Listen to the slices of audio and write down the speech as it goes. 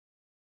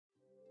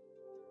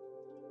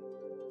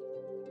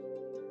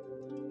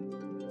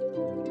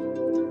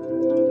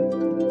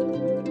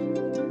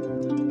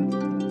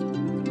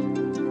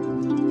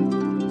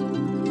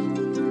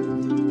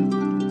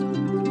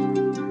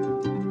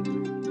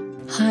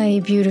Hi,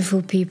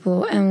 beautiful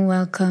people, and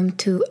welcome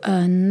to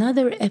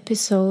another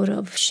episode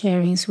of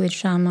Sharings with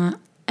Shama.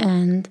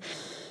 And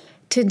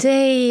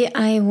today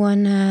I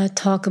want to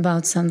talk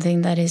about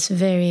something that is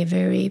very,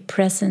 very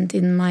present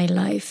in my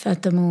life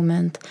at the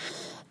moment,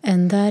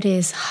 and that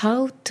is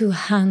how to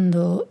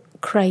handle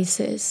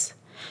crisis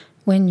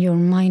when your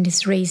mind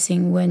is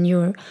racing, when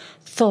your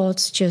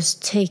thoughts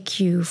just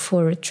take you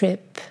for a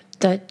trip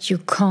that you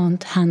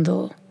can't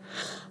handle.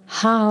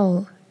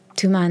 How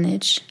to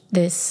manage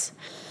this.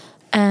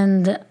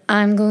 And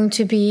I'm going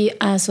to be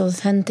as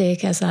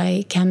authentic as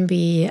I can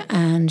be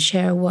and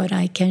share what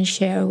I can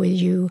share with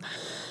you.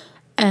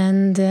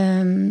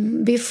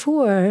 And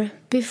before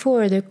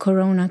the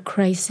corona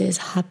crisis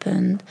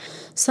happened,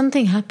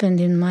 something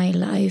happened in my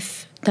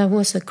life that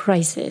was a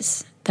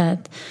crisis.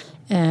 That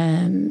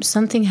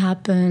something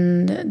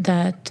happened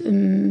that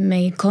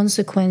made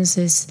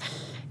consequences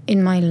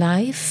in my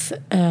life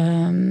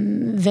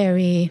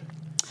very,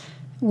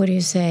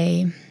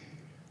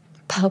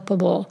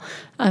 palpable.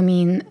 I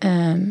mean,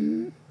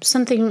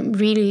 something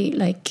really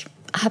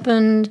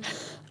happened.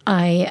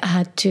 I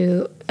had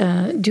to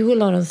do a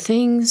lot of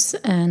things,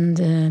 and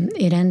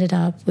it ended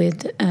up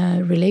with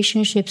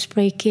relationships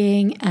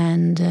breaking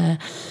and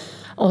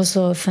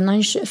also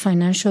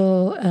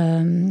financial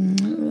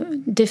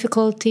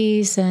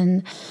difficulties,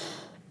 and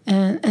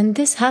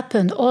this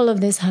happened. All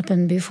of this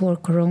happened before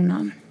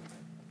Corona,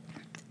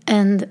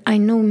 and I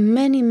know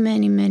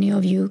many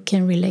of you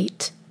can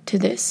relate to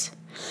this.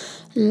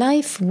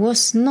 Life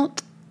was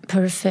not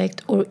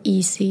perfect or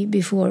easy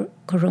before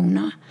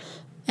Corona,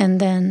 and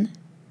then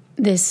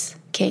this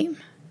came.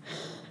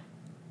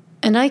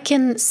 And I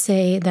can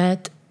say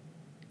that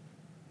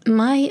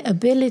my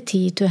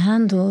ability to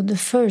handle the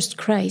first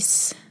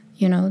crisis,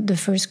 the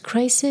first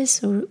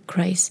crisis or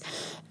crisis,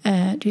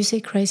 do you say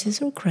crisis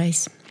or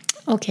crisis?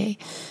 Okay.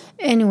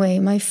 Anyway,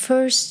 my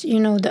first,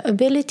 the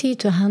ability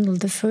to handle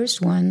the first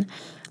one,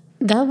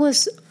 that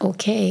was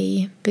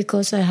okay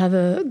because I have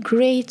a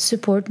great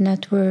support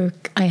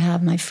network. I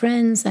have my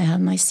friends, I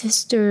have my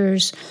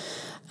sisters,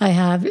 I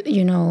have,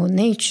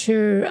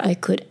 nature. I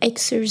could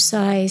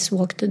exercise,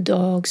 walk the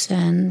dogs,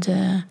 and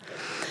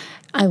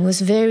I was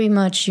very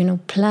much,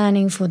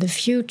 planning for the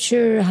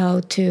future,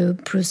 how to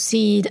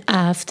proceed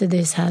after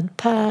this had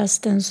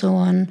passed and so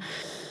on.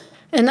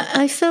 And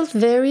I felt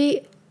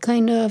very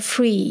kind of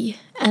free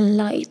and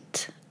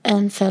light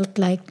and felt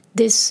like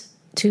this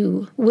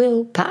too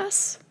will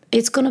pass.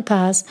 It's going to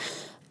pass,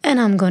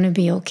 and I'm going to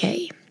be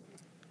okay.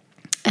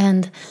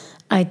 And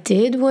I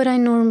did what I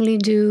normally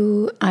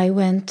do. I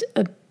went,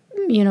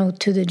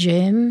 to the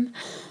gym.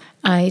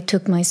 I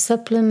took my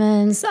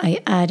supplements. I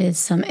added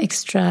some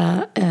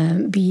extra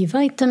B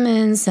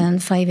vitamins and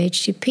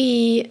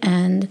 5-HTP.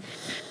 And,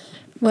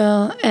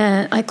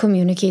 I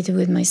communicated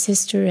with my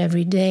sister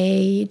every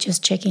day,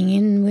 just checking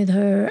in with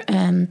her.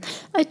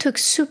 I took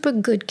super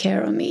good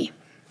care of me,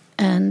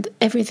 and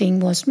everything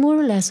was more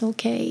or less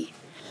okay.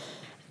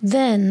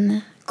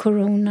 Then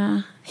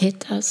Corona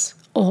hit us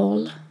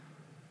all.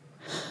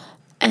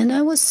 And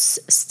I was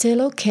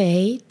still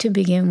okay to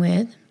begin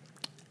with.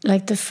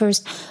 Like the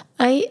first,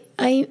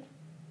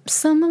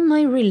 some of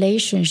my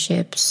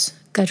relationships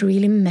got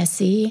really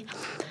messy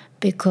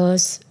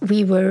because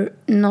we were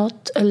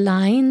not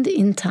aligned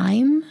in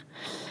time.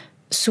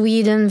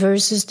 Sweden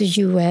versus the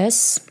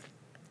US.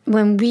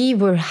 When we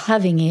were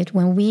having it,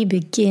 when we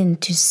begin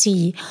to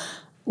see,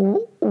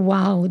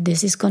 wow,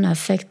 this is going to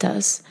affect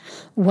us.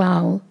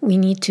 Wow, we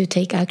need to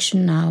take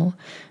action now.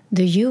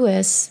 The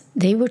US,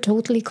 they were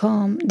totally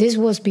calm. This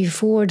was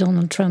before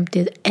Donald Trump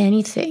did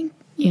anything,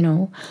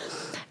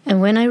 And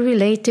when I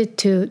related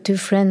to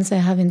friends I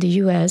have in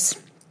the US,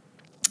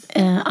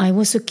 I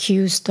was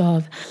accused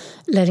of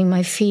letting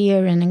my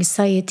fear and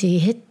anxiety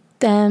hit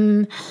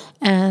them,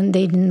 and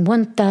they didn't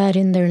want that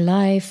in their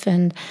life.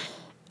 And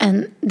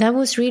that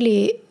was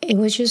really, it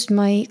was just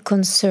my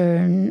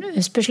concern,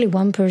 especially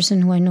one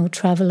person who I know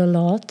travel a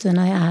lot. And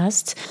I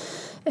asked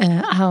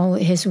how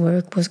his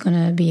work was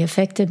going to be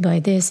affected by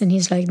this. And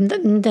he's like,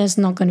 there's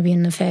not going to be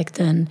an effect.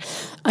 And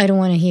I don't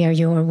want to hear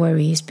your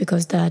worries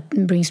because that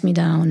brings me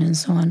down and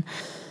so on.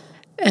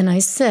 And I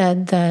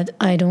said that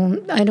I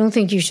don't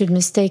think you should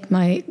mistake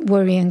my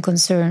worry and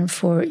concern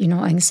for,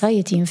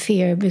 anxiety and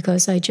fear,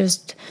 because I'm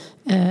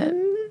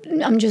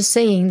just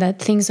saying that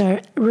things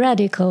are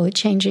radically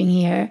changing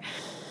here,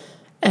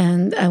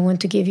 and I want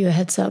to give you a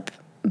heads up.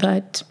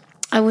 But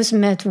I was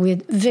met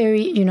with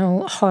very,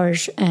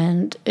 harsh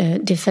and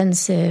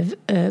defensive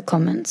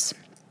comments.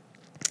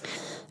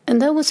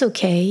 And that was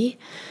okay.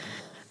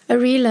 I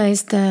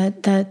realized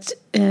that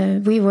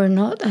we were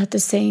not at the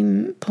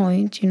same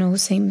point,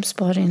 same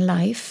spot in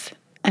life.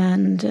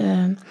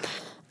 And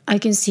I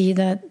can see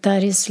that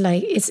is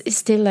like, it's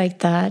still like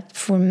that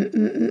for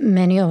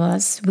many of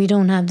us. We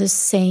don't have the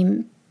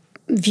same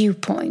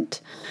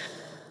viewpoint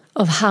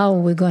of how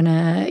we're going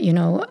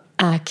to,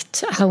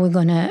 act, how we're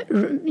going to,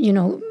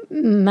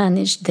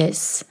 manage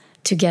this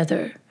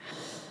together.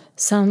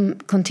 Some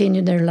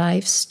continue their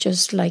lives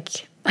just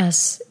like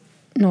as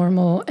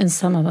normal, and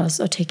some of us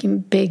are taking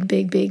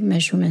big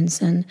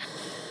measurements. And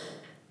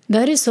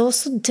That is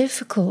also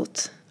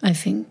difficult, I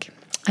think.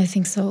 I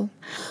think so.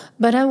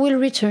 But I will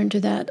return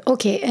to that.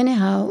 Okay,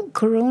 anyhow,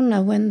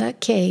 Corona, when that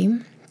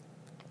came,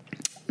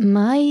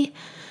 my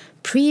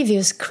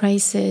previous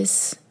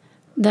crisis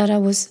that I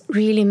was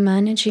really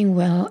managing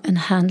well and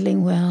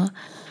handling well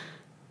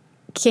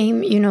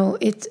came,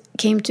 it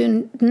came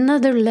to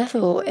another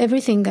level.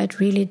 Everything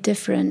got really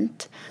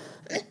different.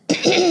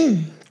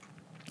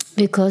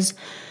 Because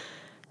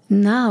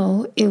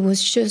now it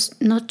was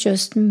just not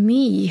just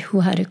me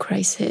who had a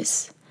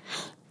crisis.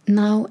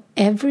 Now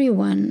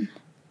everyone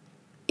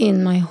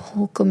in my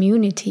whole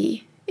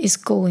community is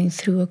going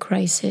through a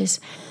crisis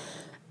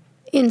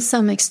in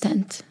some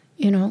extent,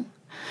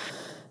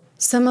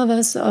 Some of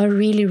us are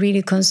really,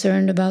 really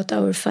concerned about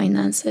our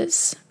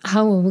finances.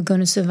 How are we going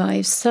to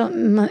survive?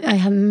 I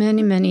have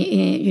many, many,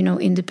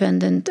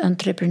 independent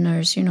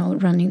entrepreneurs,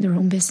 running their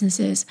own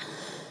businesses.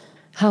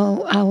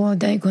 How are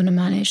they going to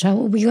manage? How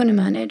are we going to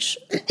manage?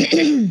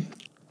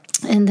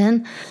 And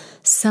then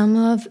some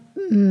of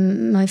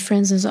my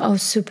friends are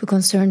super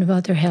concerned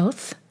about their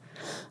health,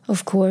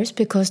 of course,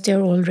 because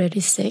they're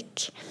already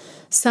sick.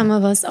 Some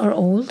of us are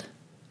old,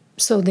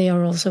 so they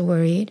are also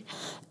worried.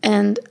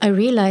 And I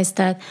realized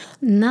that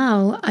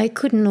now I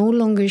could no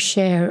longer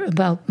share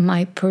about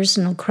my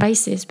personal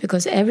crisis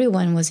because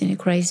everyone was in a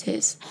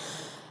crisis.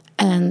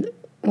 And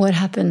what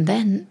happened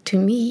then to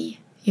me,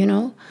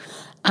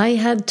 I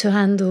had to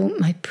handle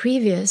my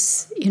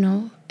previous,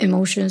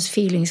 emotions,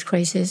 feelings,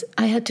 crisis.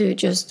 I had to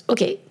just,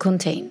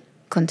 contain,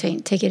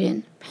 take it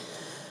in.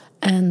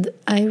 And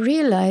I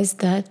realized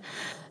that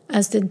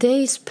as the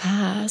days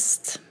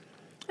passed,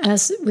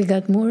 as we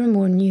got more and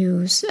more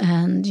news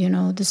and,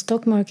 the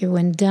stock market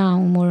went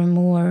down more and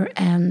more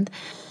and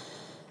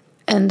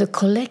the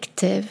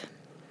collective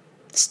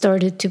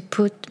started to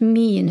put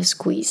me in a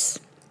squeeze,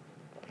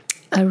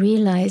 I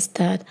realized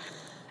that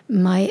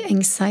my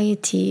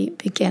anxiety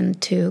began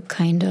to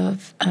kind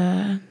of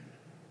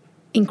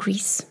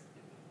increase.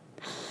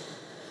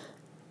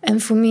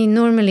 And for me,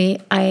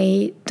 normally,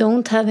 I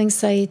don't have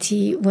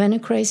anxiety. When a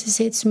crisis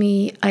hits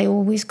me, I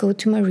always go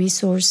to my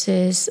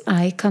resources.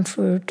 I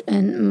comfort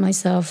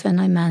myself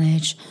and I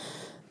manage.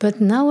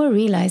 But now I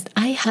realized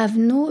I have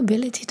no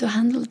ability to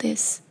handle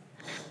this.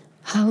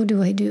 How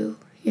do I do,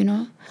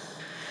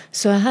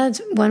 So I had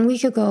 1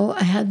 week ago,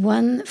 I had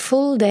one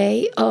full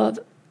day of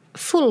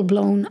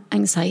full-blown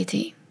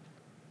anxiety.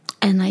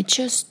 And I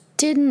just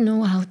didn't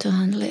know how to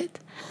handle it.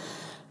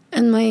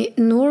 And my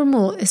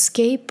normal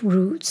escape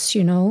routes,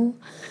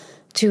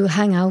 to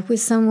hang out with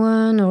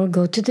someone or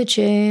go to the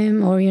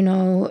gym or,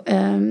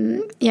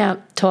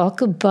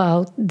 talk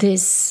about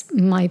this,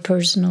 my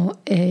personal,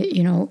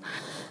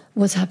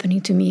 what's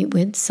happening to me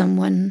with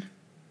someone.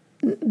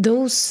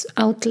 Those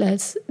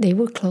outlets, they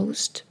were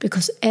closed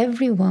because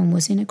everyone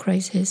was in a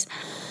crisis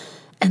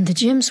and the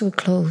gyms were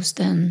closed.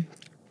 And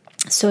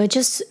so I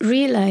just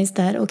realized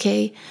that,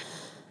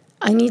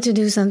 I need to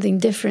do something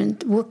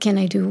different. What can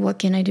I do? What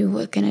can I do?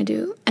 What can I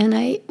do? And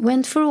I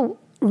went for a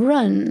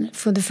run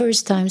for the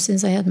first time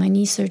since I had my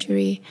knee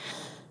surgery.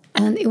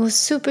 And it was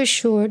super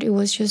short. It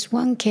was just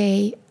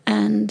 1K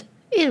and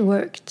it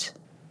worked.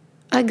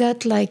 I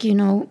got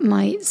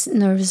my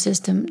nervous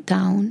system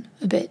down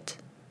a bit.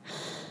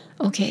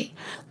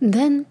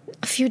 Then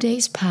a few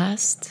days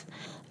passed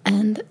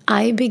and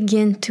I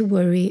began to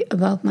worry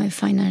about my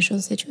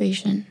financial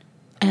situation.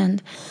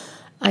 And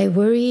I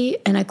worry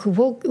and I could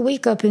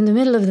wake up in the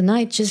middle of the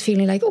night just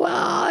feeling like,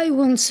 wow, I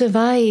won't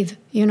survive,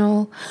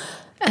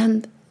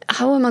 and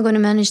how am I going to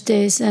manage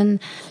this? And,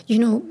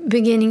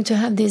 beginning to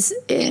have these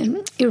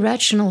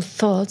irrational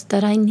thoughts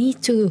that I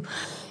need to,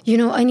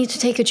 I need to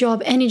take a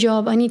job, any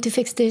job, I need to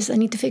fix this,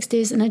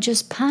 and I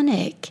just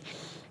panic.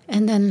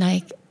 And then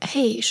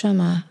hey,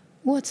 Shama,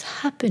 what's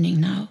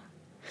happening now?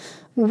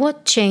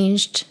 What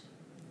changed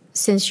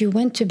since you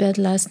went to bed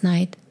last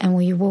night and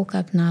when you woke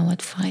up now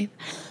at 5?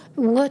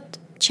 What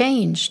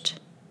changed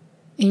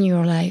in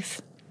your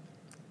life?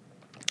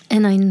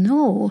 And I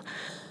know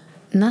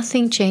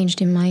nothing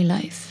changed in my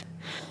life.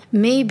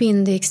 Maybe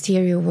in the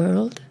exterior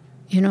world,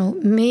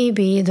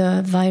 maybe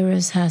the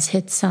virus has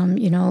hit some,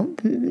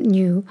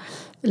 new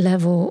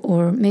level,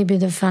 or maybe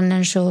the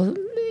financial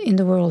in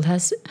the world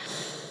has,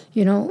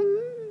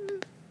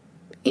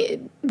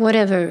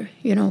 whatever,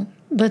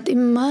 But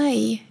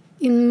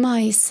in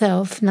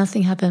myself,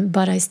 nothing happened,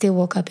 but I still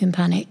woke up in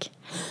panic.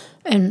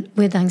 And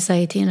with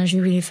anxiety, and I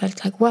really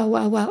felt like,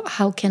 wow,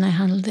 how can I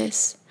handle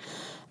this?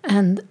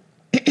 And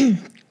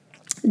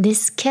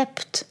this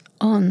kept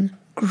on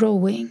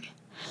growing.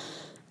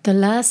 The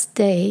last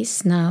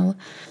days now,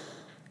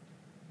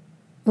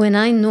 when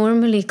I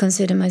normally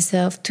consider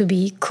myself to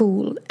be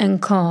cool and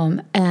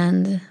calm,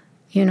 and,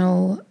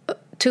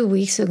 2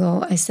 weeks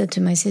ago, I said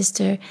to my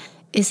sister,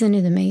 isn't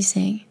it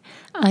amazing?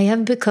 I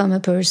have become a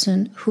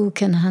person who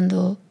can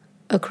handle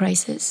a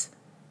crisis.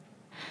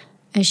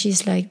 And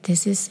she's like,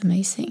 this is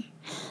amazing.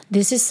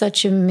 This is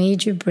such a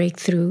major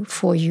breakthrough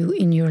for you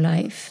in your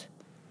life,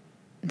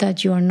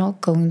 that you are not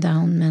going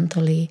down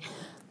mentally,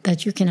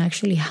 that you can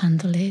actually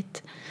handle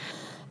it.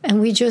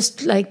 And we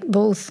just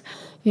both,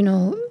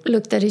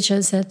 looked at each other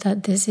and said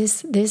that this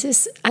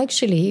is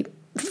actually,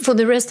 for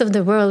the rest of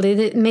the world,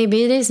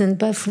 maybe it isn't,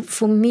 but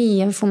for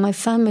me and for my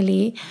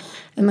family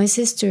and my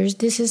sisters,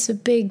 this is a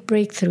big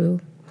breakthrough.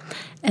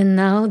 And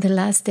now the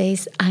last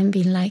days, I'm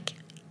being like,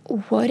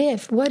 what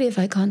if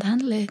I can't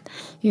handle it?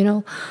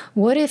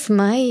 What if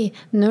my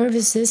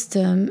nervous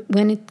system,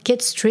 when it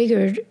gets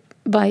triggered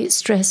by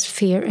stress,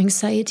 fear,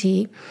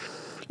 anxiety,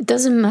 it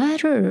doesn't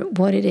matter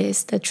what it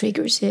is that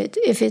triggers it.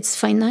 If it's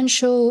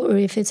financial, or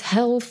if it's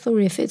health, or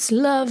if it's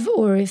love,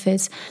 or if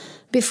it's...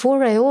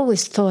 Before, I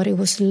always thought it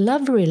was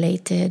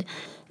love-related,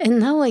 and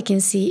now I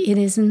can see it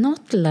is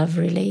not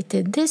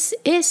love-related. This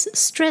is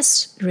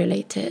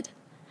stress-related.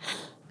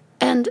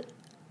 And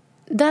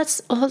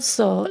that's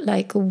also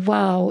like a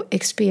wow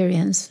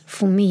experience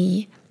for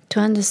me, to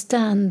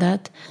understand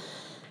that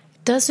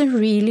it doesn't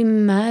really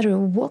matter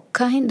what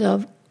kind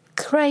of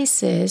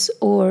crisis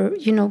or,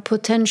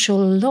 potential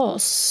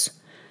loss.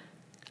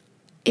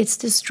 It's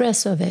the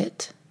stress of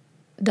it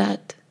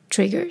that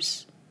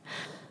triggers.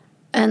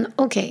 And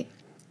okay,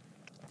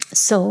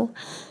 so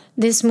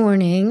this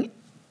morning,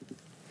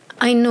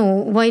 I know,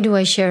 why do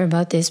I share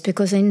about this?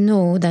 Because I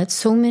know that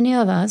so many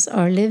of us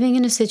are living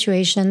in a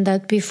situation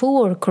that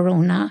before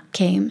Corona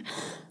came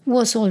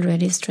was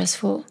already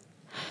stressful.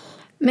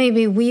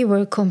 Maybe we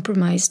were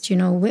compromised,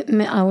 with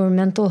our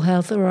mental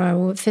health or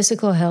our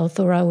physical health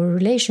or our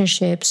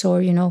relationships,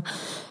 or,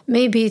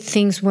 maybe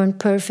things weren't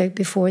perfect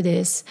before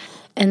this,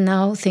 and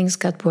now things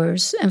got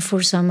worse. And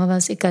for some of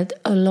us, it got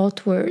a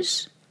lot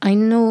worse. I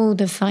know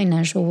the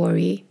financial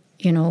worry,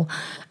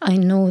 I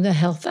know the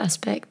health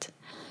aspect.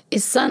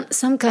 It's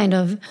some kind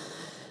of,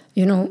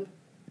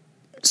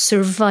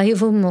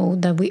 survival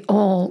mode that we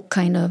all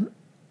kind of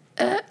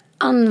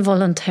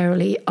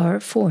involuntarily are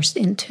forced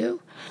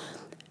into.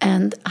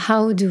 And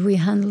how do we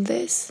handle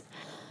this?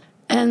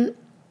 And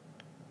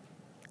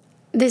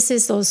this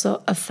is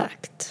also a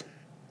fact.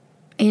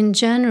 In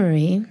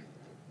January,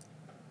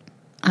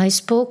 I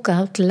spoke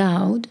out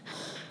loud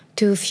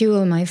to a few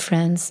of my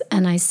friends,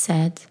 and I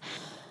said,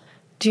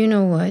 do you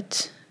know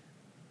what?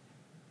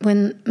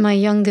 When my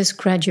youngest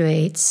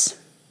graduates,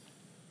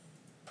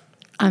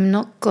 I'm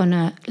not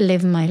gonna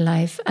live my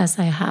life as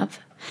I have.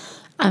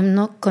 I'm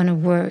not gonna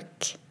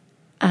work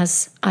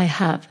as I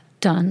have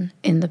done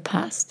in the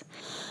past.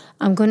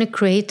 I'm gonna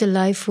create a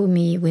life for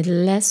me with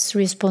less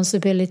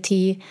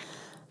responsibility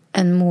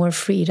and more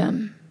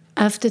freedom.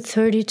 After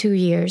 32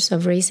 years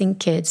of raising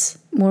kids,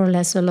 more or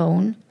less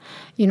alone,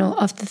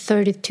 after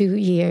 32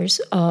 years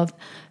of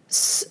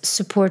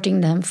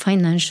supporting them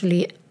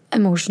financially,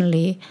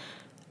 emotionally,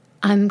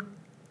 I'm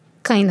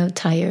kind of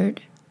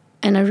tired.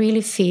 And I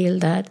really feel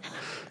that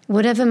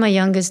whatever my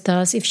youngest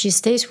does, if she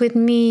stays with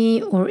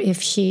me, or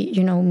if she,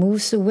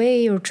 moves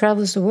away or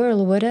travels the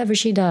world, or whatever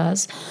she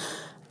does,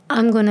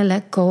 I'm going to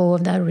let go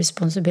of that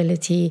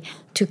responsibility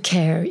to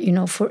care,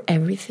 for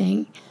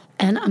everything.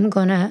 And I'm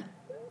going to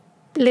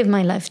live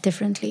my life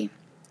differently.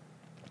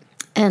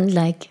 And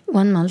like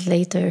 1 month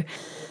later,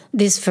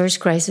 this first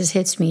crisis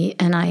hits me,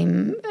 and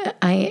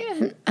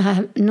I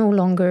have no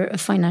longer a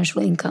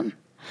financial income.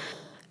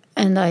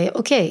 And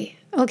okay,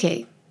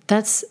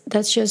 that's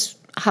just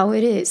how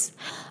it is.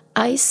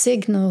 I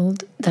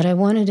signaled that I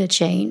wanted a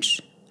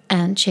change,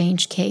 and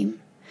change came.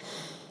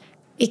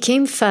 It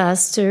came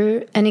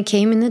faster, and it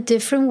came in a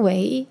different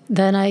way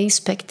than I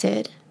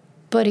expected,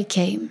 but it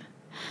came.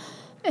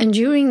 And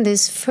during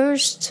this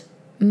first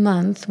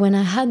month, when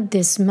I had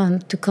this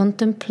month to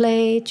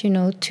contemplate,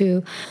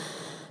 to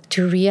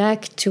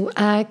react, to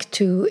act,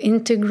 to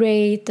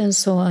integrate, and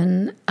so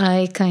on,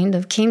 I kind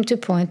of came to a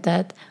point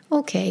that,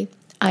 okay,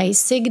 I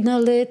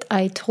signaled it,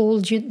 I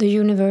told you the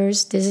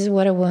universe, this is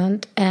what I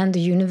want, and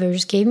the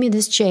universe gave me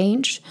this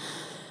change.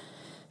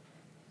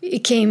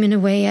 It came in a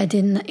way I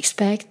didn't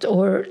expect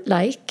or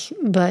like,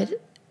 but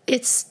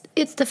it's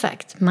the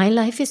fact. My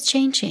life is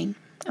changing.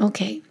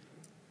 Okay.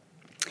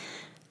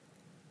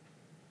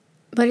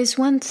 But it's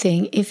one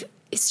thing if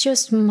it's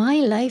just my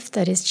life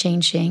that is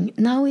changing.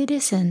 Now it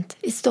isn't.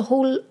 It's the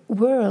whole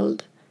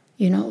world,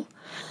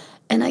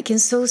 And I can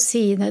so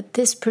see that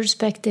this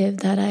perspective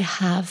that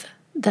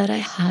I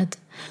had,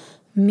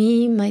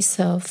 me,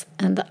 myself,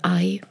 and the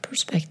I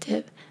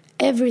perspective,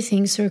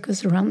 everything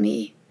circles around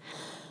me.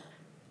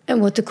 And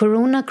what the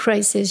corona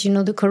crisis,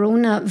 the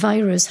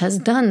coronavirus has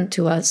done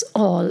to us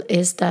all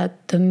is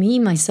that the me,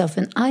 myself,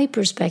 and I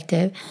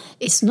perspective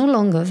is no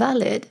longer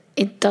valid.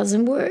 It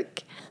doesn't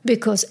work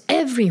because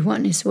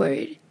everyone is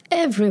worried.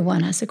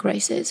 Everyone has a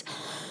crisis.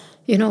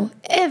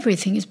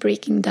 Everything is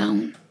breaking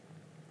down.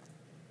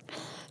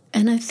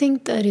 And I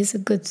think that is a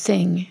good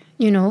thing,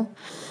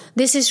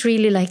 This is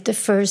really like the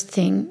first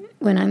thing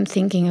when I'm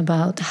thinking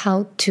about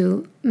how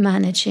to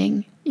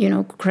managing,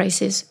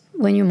 crisis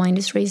when your mind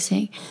is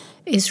racing,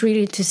 is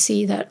really to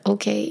see that,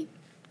 okay,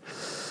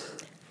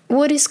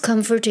 what is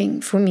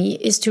comforting for me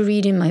is to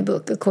read in my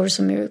book, A Course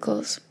in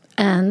Miracles.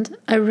 And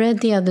I read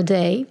the other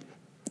day,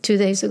 2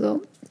 days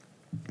ago,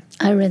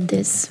 I read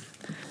this.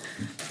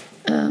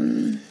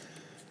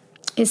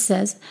 It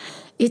says,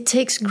 It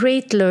takes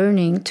great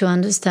learning to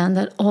understand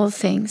that all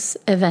things,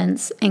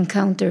 events,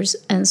 encounters,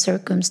 and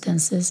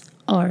circumstances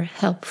are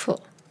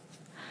helpful.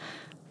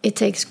 It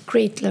takes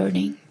great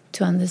learning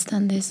to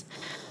understand this.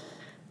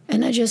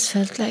 And I just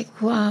felt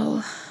like,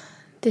 wow,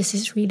 this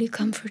is really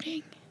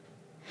comforting.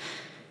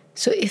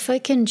 So if I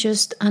can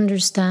just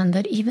understand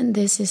that even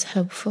this is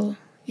helpful,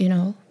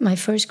 my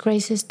first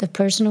crisis, the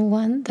personal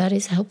one, that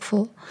is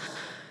helpful.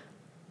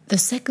 The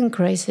second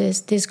crisis,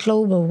 this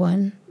global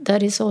one,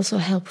 that is also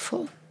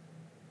helpful.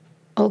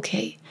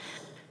 Okay,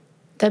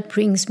 that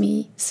brings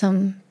me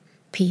some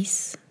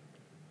peace.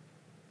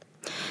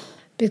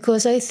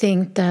 Because I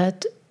think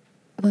that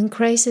when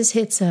crisis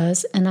hits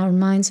us and our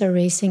minds are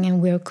racing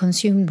and we're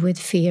consumed with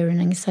fear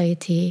and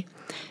anxiety,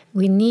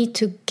 we need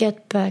to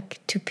get back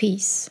to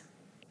peace.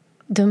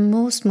 The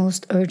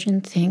most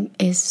urgent thing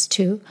is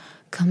to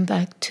come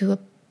back to a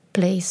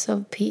place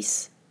of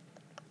peace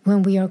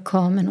when we are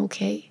calm and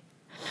okay.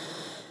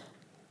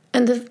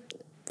 And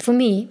for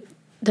me,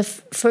 the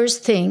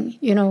first thing,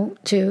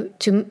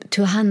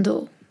 to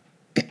handle.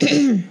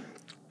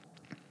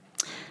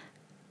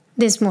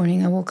 This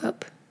morning I woke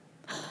up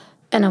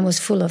and I was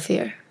full of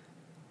fear.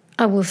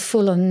 I was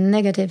full of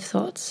negative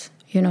thoughts,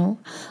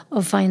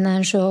 of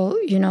financial,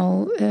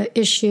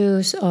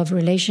 issues, of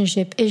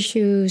relationship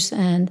issues.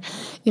 And,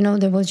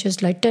 there was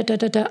just like,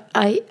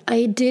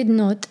 I did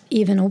not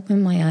even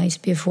open my eyes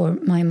before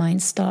my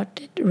mind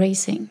started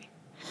racing.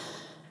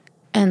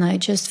 And I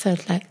just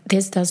felt like,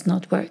 this does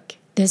not work.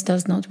 This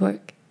does not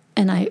work.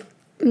 And I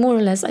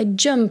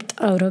jumped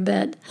out of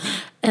bed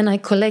and I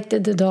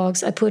collected the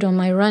dogs. I put on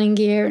my running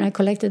gear and I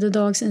collected the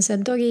dogs and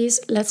said, doggies,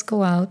 let's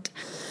go out.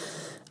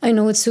 I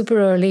know it's super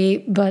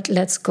early, but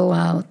let's go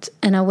out.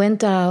 And I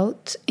went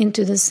out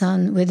into the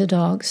sun with the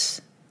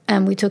dogs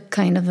and we took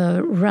kind of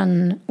a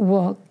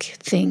run-walk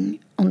thing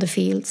on the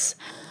fields.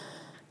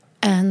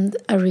 And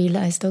I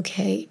realized,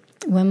 okay,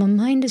 when my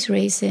mind is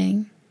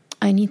racing,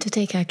 I need to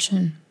take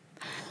action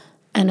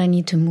and I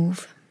need to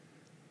move.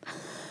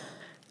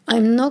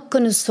 I'm not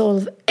going to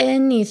solve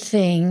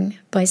anything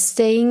by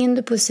staying in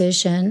the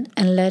position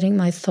and letting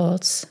my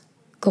thoughts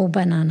go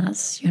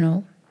bananas,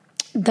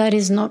 That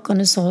is not going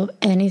to solve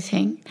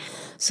anything.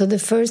 So the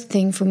first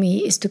thing for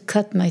me is to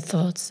cut my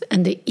thoughts.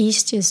 And the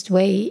easiest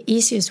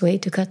way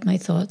to cut my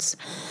thoughts,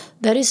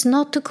 that is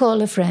not to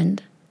call a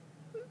friend.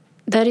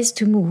 That is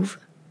to move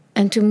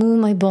and to move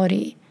my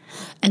body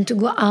and to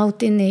go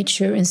out in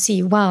nature and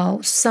see, wow,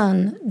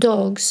 sun,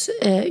 dogs,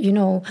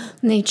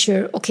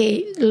 nature,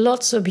 okay,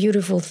 lots of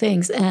beautiful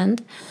things.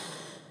 And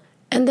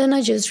then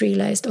I just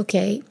realized,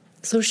 okay,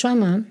 so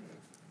Shama,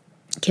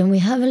 can we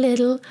have a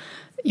little,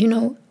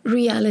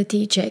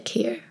 reality check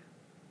here?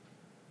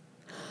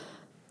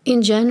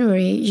 In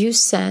January, you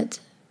said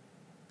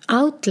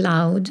out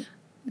loud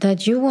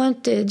that you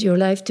wanted your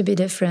life to be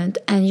different.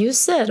 And you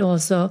said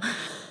also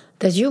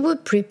that you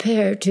would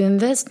prepare to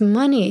invest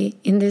money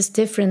in this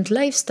different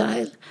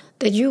lifestyle,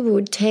 that you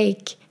would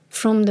take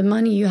from the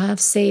money you have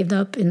saved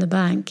up in the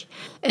bank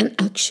and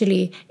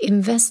actually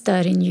invest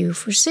that in you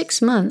for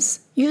 6 months.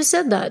 You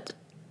said that.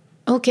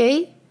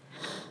 Okay.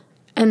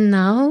 And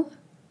now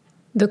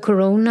the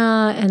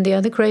corona and the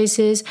other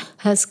crisis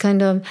has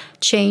kind of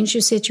changed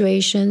your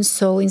situation.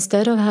 So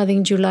instead of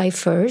having July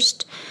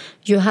 1st,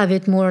 you have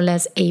it more or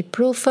less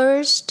April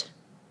 1st.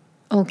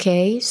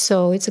 Okay,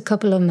 so it's a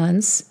couple of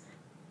months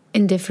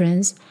in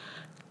difference.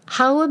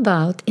 How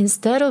about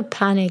instead of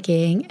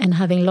panicking and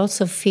having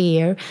lots of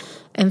fear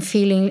and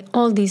feeling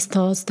all these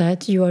thoughts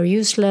that you are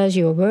useless,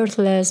 you are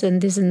worthless,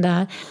 and this and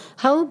that,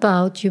 how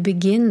about you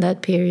begin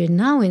that period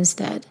now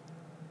instead?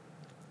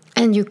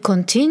 And you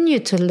continue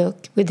to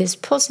look with this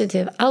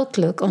positive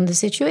outlook on the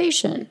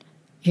situation,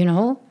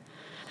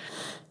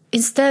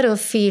 Instead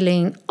of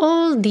feeling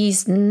all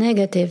these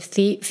negative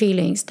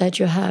feelings that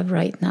you have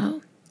right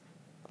now.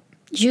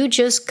 You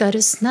just got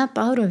to snap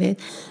out of it.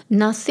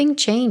 Nothing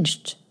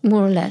changed,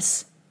 more or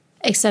less,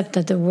 except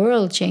that the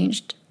world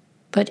changed.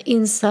 But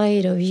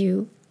inside of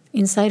you,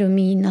 inside of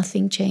me,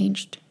 nothing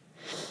changed.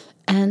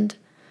 And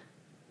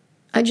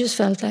I just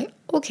felt like,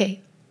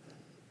 okay.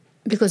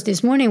 Because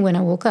this morning when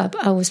I woke up,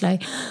 I was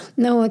like,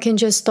 no, I can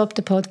just stop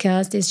the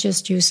podcast. It's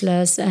just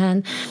useless.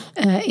 And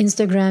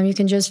Instagram, you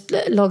can just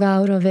log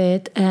out of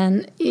it.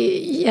 And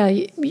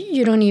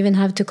you don't even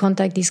have to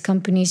contact these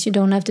companies. You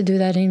don't have to do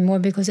that anymore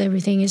because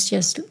everything is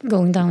just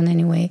going down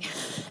anyway.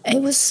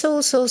 It was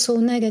so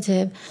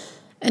negative.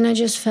 And I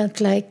just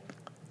felt like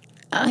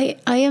I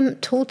am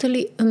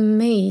totally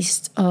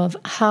amazed of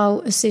how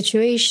a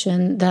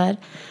situation that,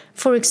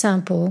 for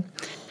example,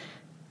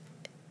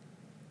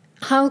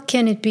 how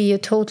can it be a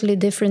totally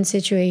different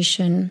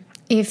situation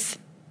if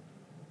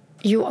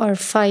you are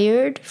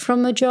fired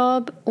from a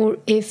job or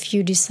if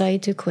you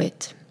decide to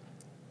quit?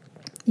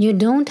 You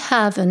don't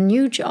have a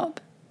new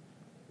job.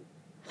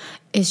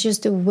 It's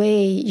just the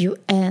way you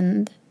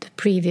end the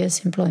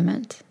previous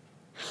employment.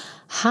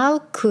 How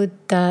could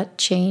that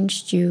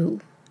change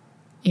you?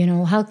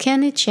 How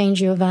can it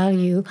change your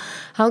value?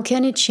 How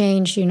can it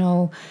change,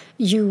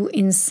 you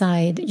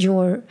inside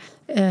your,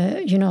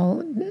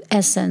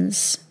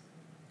 essence?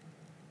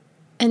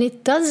 And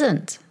it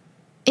doesn't.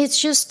 It's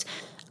just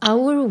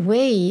our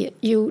way,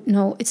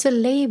 it's a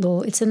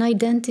label, it's an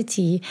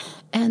identity.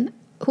 And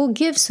who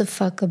gives a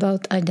fuck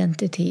about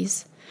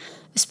identities?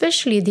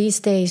 Especially these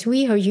days,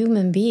 we are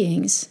human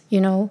beings,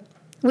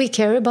 We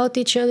care about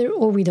each other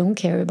or we don't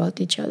care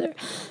about each other.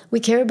 We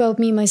care about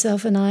me,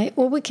 myself, and I,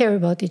 or we care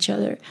about each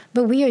other.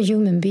 But we are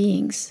human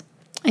beings.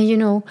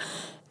 And,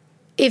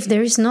 if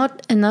there is not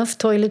enough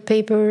toilet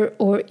paper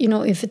or,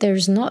 if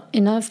there's not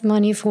enough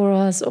money for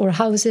us or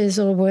houses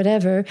or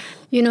whatever,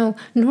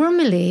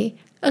 normally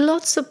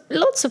lots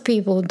of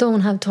people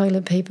don't have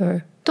toilet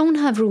paper, don't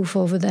have roof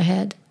over their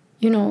head.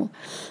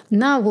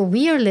 Now what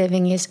we are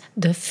living is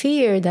the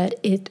fear that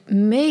it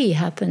may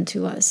happen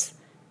to us.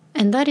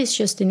 And that is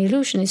just an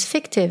illusion. It's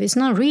fictive. It's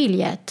not real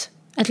yet.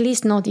 At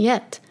least not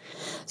yet.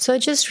 So I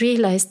just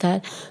realized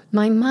that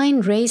my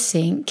mind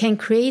racing can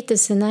create a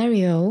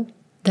scenario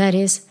that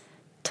is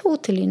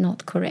totally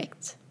not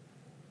correct.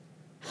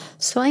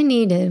 So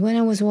when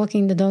I was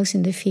walking the dogs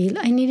in the field,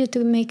 I needed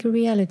to make a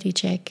reality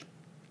check.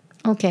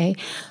 Okay,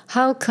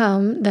 how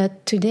come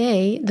that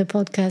today the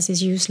podcast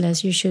is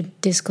useless? You should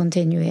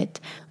discontinue it.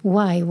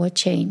 Why? What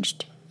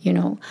changed?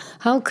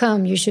 How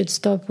come you should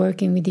stop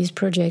working with these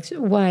projects?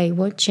 Why?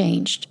 What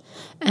changed?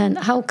 And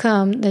how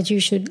come that you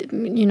should,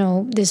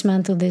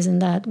 dismantle this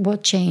and that?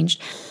 What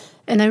changed?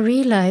 And I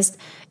realized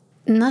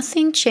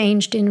nothing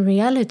changed in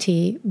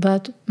reality,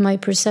 but my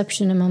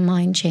perception and my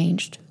mind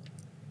changed.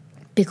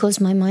 Because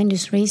my mind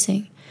is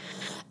racing.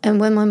 And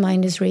when my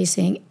mind is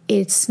racing,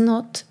 it's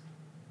not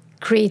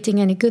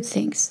creating any good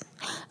things.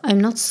 I'm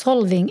not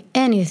solving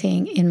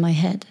anything in my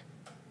head.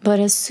 But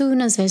as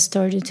soon as I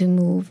started to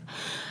move,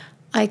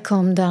 I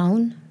calmed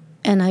down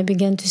and I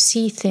began to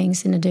see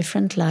things in a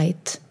different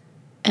light.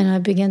 And I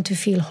began to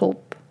feel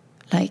hope.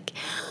 Like,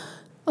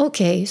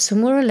 okay, so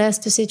more or less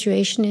the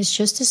situation is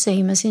just the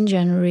same as in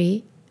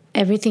January.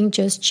 Everything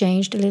just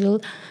changed a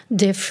little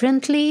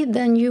differently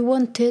than you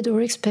wanted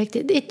or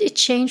expected. It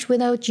changed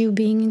without you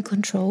being in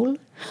control.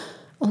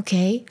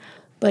 Okay,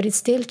 but it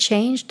still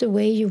changed the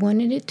way you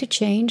wanted it to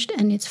change,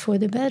 and it's for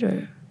the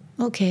better.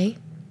 Okay,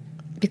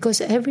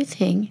 because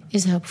everything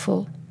is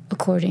helpful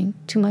according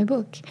to my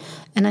book.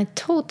 And I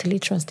totally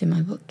trust in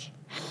my book.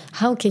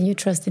 How can you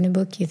trust in a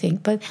book, you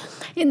think? But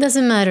it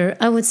doesn't matter.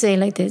 I would say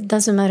like this. It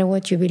doesn't matter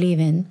what you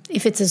believe in.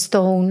 If it's a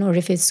stone or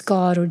if it's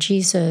God or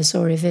Jesus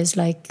or if it's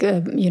like,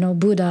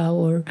 Buddha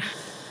or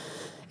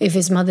if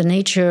it's Mother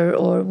Nature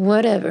or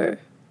whatever.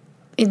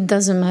 It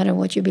doesn't matter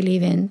what you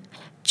believe in.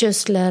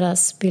 Just let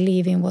us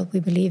believe in what we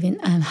believe in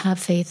and have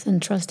faith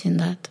and trust in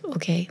that.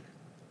 Okay.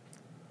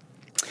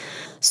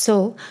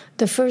 So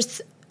the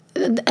first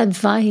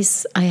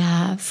advice I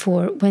have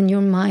for when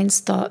your mind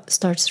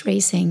starts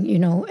racing,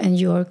 and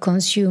you are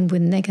consumed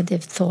with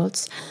negative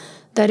thoughts,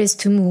 that is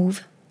to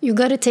move. You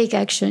got to take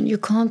action. You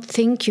can't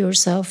think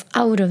yourself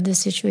out of the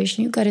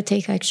situation. You got to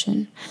take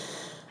action.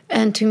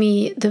 And to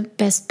me, the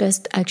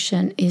best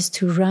action is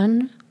to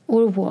run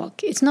or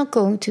walk. It's not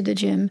going to the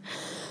gym.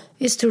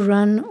 Is to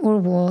run or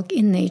walk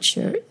in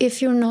nature.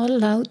 If you're not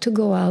allowed to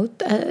go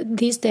out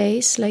these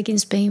days, like in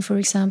Spain, for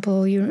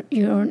example,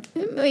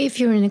 if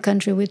you're in a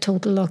country with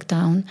total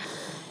lockdown,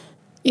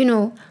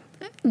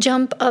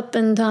 jump up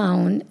and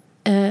down,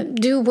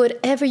 do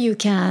whatever you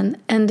can.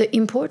 And the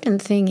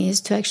important thing is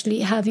to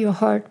actually have your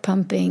heart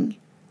pumping,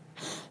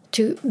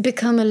 to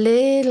become a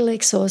little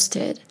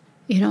exhausted,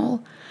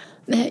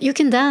 You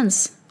can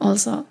dance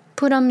also.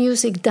 Put on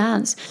music,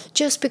 dance.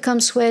 Just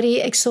become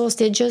sweaty,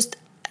 exhausted, just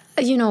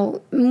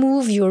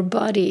move your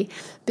body,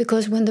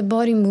 because when the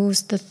body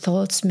moves, the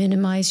thoughts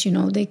minimize,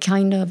 they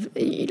kind of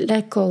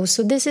let go.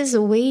 So this is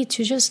a way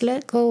to just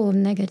let go of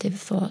negative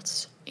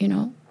thoughts,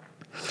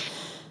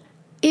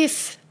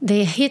 If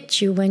they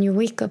hit you when you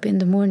wake up in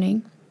the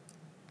morning,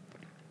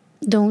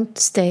 don't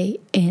stay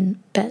in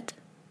bed.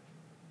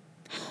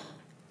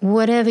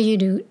 Whatever you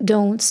do,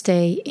 don't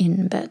stay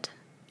in bed.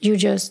 You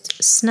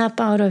just snap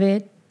out of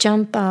it,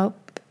 jump out,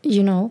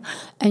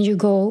 and you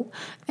go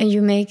and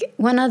you make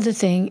one other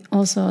thing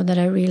also that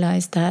I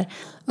realized, that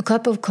a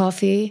cup of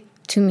coffee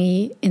to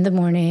me in the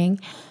morning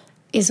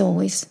is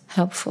always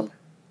helpful.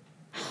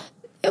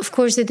 Of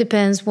course, it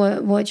depends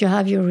what you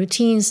have, your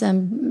routines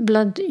and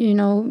blood,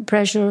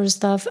 pressure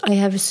stuff. I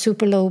have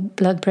super low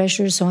blood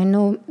pressure, so I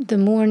know the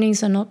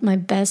mornings are not my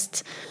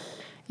best.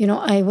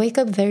 I wake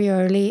up very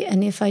early,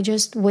 and if I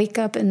just wake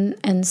up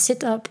and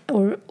sit up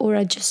or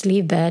I just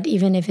leave bed,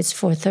 even if it's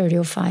 4:30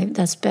 or 5,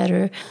 that's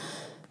better.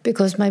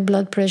 Because my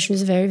blood pressure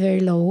is very, very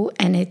low,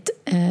 and it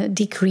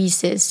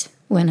decreases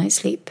when I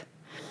sleep.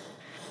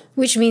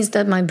 Which means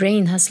that my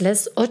brain has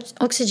less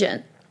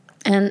oxygen.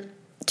 And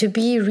to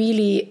be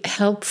really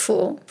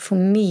helpful for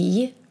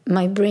me,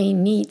 my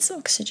brain needs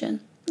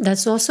oxygen.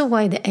 That's also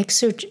why the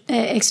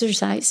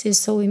exercise is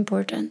so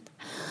important.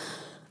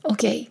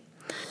 Okay,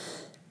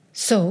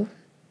 so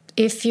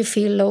if you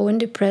feel low and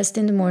depressed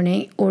in the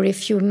morning, or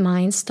if your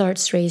mind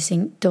starts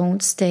racing,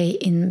 don't stay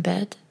in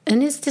bed.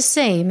 And it's the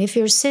same. If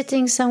you're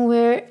sitting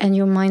somewhere and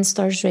your mind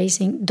starts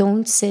racing,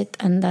 don't sit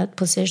in that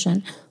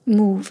position.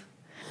 Move.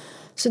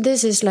 So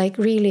this is like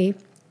really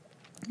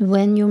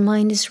when your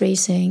mind is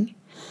racing,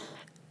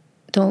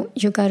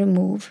 you gotta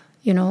move,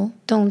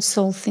 don't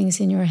solve things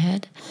in your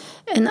head.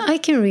 And I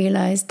can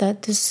realize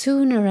that the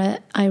sooner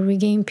I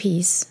regain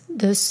peace,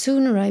 the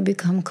sooner I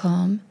become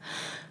calm,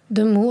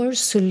 the more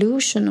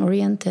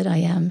solution-oriented I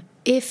am,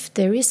 if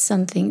there is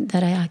something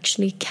that I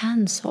actually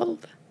can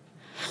solve.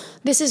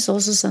 This is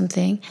also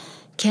something,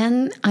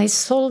 can I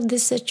solve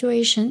this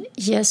situation,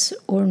 yes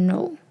or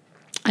no?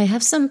 I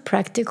have some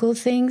practical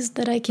things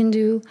that I can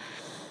do.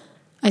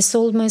 I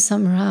sold my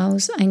summer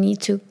house. I need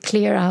to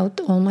clear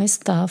out all my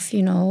stuff,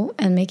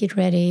 and make it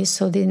ready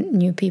so the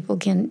new people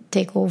can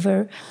take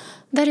over.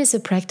 That is a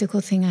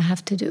practical thing I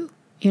have to do,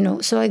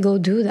 so I go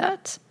do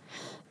that.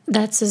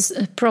 That's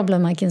a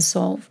problem I can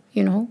solve,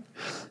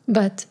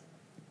 But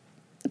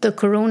the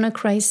corona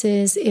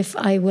crisis, if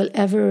I will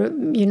ever,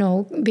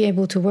 be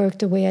able to work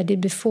the way I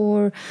did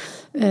before,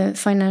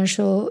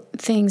 financial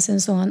things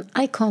and so on,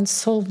 I can't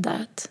solve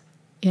that,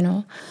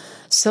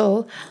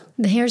 So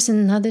here's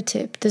another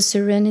tip, the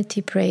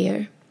serenity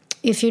prayer.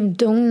 If you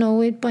don't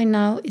know it by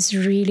now, it's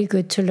really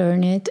good to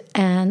learn it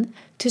and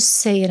to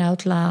say it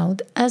out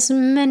loud as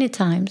many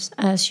times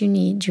as you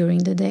need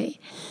during the day.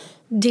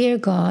 Dear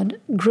God,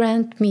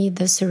 grant me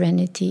the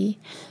serenity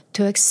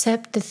to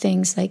accept the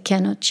things I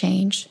cannot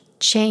change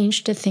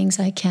the things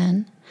I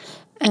can,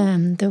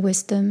 and the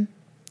wisdom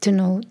to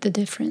know the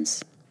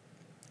difference.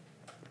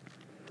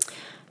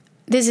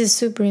 This is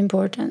super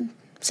important.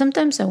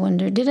 Sometimes I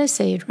wonder, did I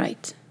say it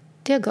right?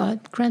 Dear God,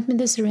 grant me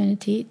the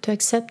serenity to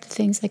accept the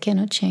things I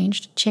cannot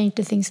change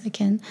the things I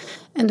can,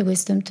 and the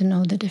wisdom to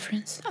know the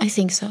difference. I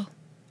think so.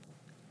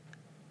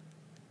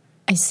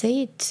 I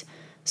say it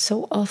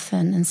so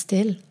often and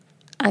still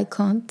I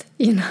can't,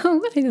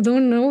 I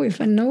don't know if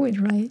I know it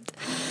right.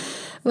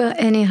 Well,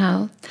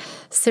 anyhow,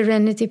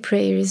 serenity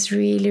prayer is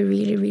really,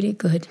 really, really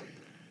good.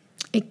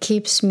 It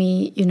keeps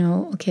me,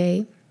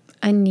 okay,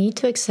 I need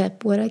to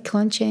accept what I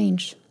can't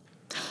change.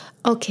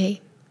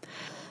 Okay,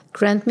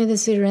 grant me the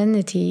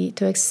serenity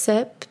to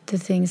accept the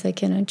things I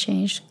cannot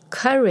change,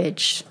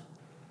 courage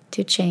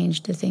to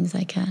change the things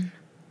I can,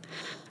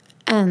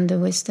 and the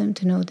wisdom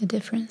to know the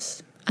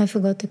difference. I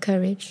forgot the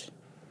courage.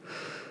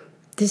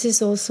 This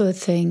is also a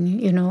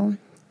thing,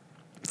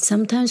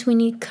 Sometimes we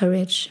need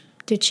courage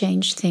to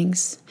change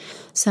things.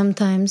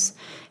 Sometimes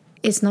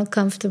it's not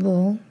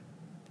comfortable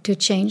to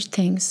change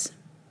things.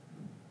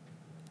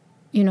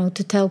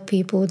 To tell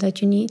people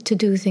that you need to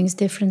do things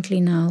differently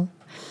now.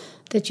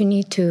 That you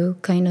need to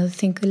kind of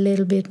think a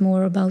little bit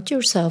more about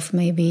yourself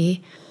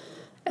maybe.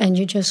 And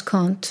you just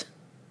can't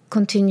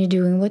continue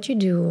doing what you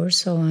do or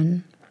so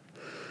on.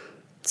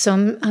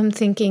 So I'm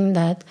thinking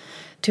that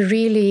to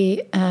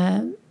really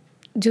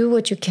do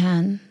what you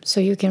can so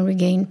you can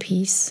regain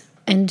peace.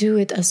 And do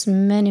it as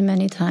many,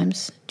 many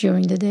times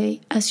during the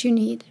day as you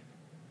need.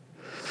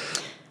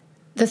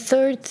 The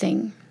third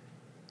thing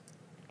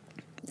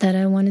that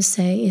I want to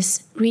say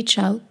is reach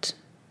out.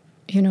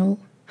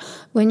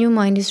 When your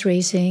mind is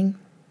racing,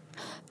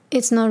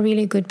 it's not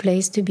really a good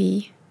place to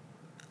be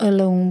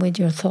alone with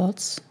your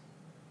thoughts.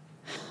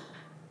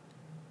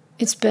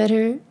 It's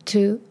better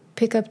to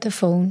pick up the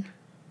phone,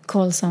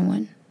 call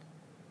someone.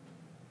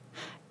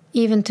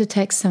 Even to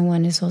text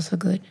someone is also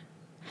good.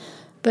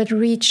 But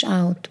reach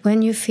out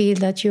when you feel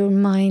that your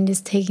mind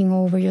is taking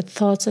over, your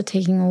thoughts are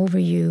taking over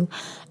you,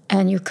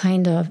 and you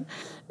kind of,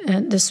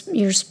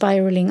 you're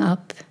spiraling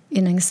up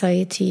in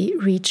anxiety.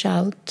 Reach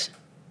out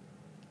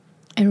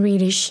and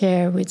really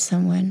share with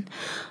someone.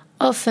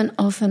 Often,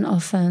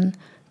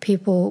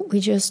 people, we're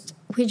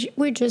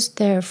just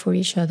there for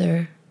each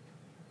other.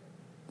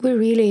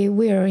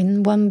 We are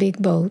in one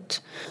big boat.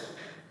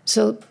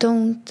 So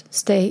don't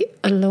stay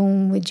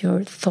alone with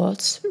your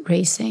thoughts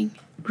racing.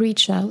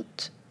 Reach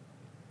out.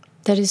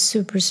 That is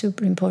super,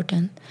 super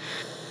important.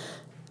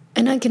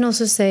 And I can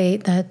also say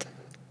that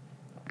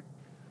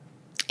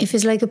if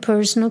it's like a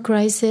personal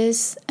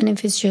crisis and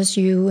if it's just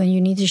you and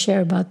you need to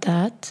share about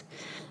that,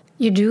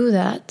 you do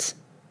that.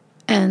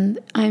 And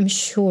I'm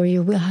sure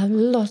you will have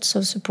lots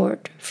of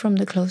support from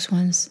the close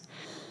ones.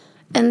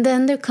 And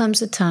then there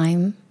comes a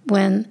time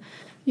when,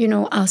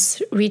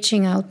 us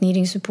reaching out,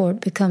 needing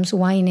support becomes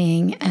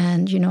whining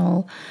and,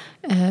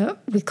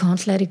 we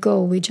can't let it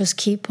go. We just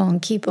keep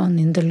on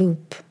in the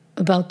loop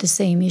about the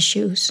same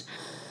issues.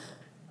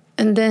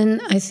 And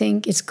then I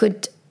think it's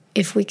good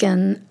if we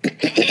can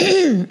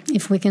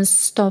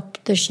stop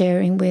the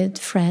sharing with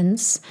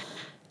friends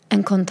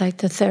and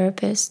contact a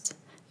therapist.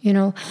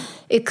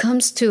 It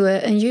comes to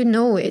and you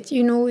know it,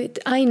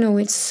 I know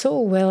it so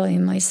well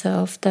in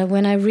myself that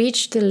when I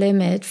reach the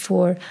limit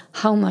for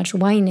how much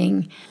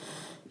whining,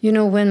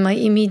 when my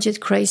immediate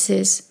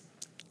crisis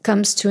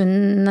comes to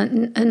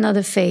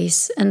another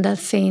phase, and that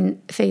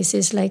phase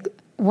is like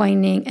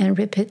whining and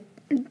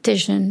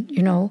repetition,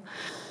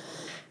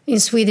 In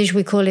Swedish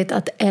we call it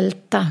att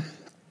älta.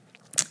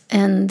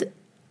 And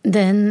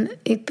then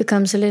it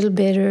becomes a little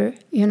bitter,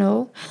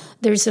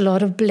 There's a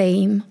lot of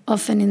blame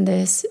often in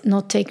this,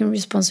 not taking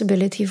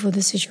responsibility for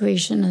the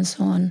situation and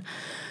so on.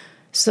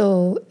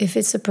 So if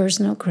it's a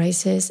personal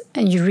crisis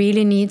and you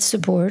really need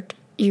support,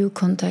 you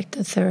contact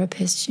a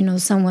therapist,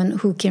 someone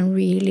who can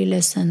really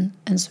listen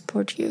and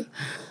support you.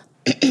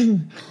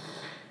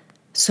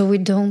 So we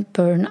don't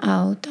burn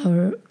out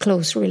our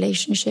close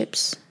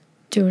relationships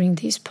during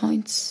these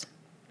points.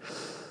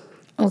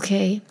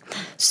 Okay,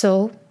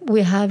 so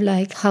we have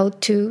how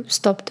to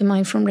stop the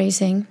mind from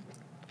racing,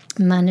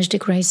 manage the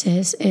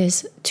crisis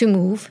is to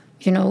move,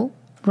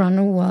 run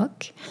or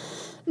walk,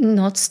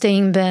 not stay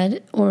in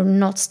bed or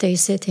not stay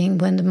sitting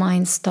when the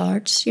mind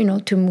starts,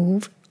 to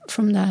move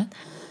from that,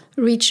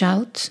 reach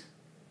out.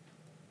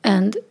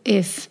 And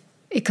if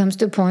it comes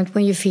to a point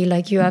when you feel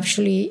like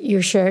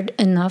you're shared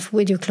enough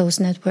with your close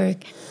network,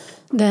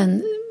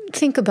 then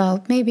think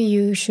about maybe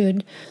you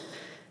should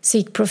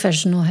seek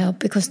professional help,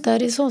 because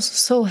that is also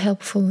so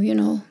helpful,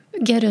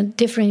 get a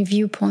different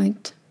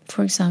viewpoint,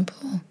 for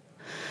example.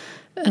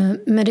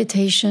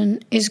 Meditation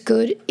is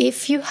good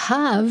if you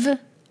have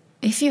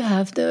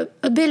the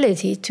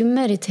ability to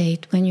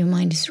meditate when your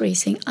mind is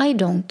racing. I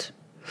don't.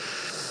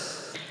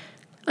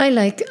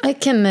 I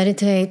can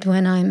meditate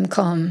when I'm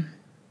calm,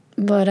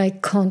 but I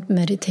can't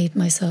meditate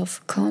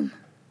myself calm.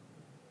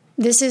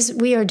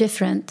 We are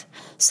different.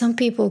 Some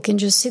people can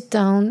just sit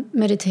down,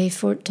 meditate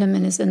for 10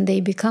 minutes and they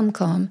become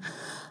calm.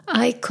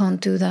 I can't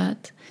do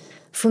that.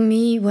 For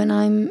me, when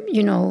I'm,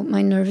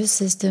 my nervous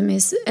system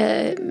is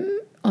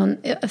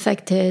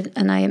affected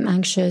and I am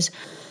anxious,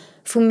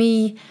 for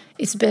me,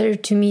 it's better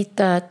to meet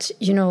that,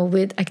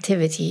 with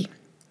activity.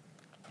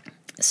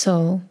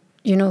 So,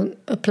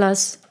 a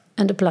plus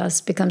and a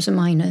plus becomes a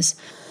minus.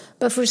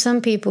 But for some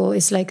people,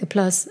 it's like a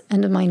plus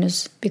and a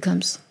minus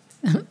becomes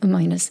a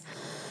minus.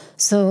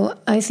 So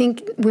I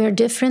think we're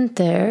different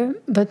there,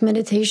 but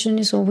meditation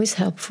is always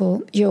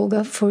helpful.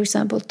 Yoga, for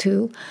example,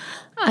 too.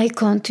 I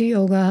can't do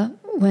yoga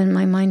when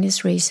my mind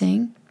is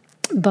racing,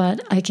 but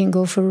I can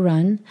go for a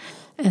run.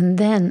 And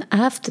then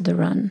after the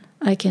run,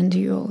 I can do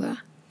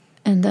yoga.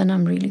 And then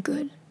I'm really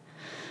good.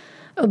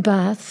 A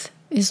bath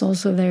is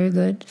also very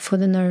good for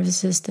the nervous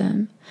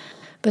system.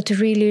 But to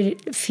really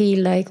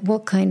feel like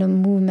what kind of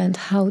movement,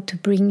 how to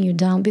bring you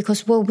down.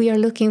 Because what we are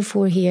looking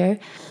for here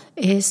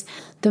is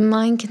the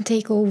mind can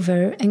take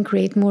over and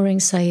create more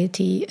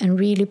anxiety and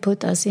really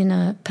put us in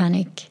a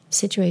panic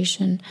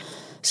situation.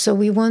 So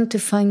we want to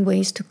find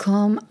ways to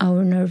calm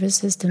our nervous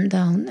system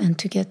down and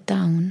to get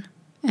down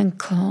and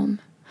calm.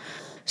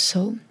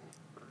 So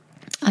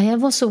I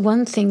have also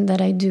one thing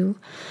that I do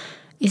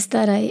is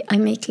that I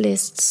make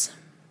lists.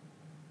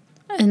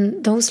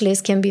 And those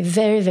lists can be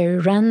very, very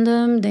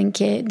random. They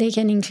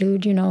can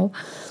include,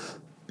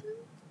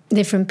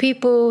 different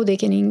people. They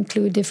can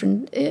include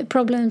different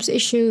problems,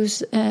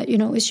 issues.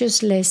 It's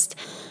just list.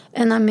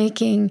 And I'm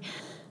making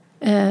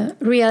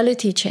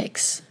reality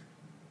checks.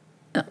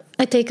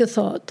 I take a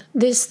thought.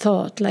 This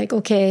thought,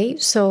 okay,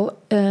 so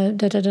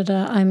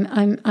I'm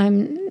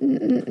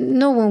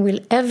no one will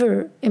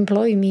ever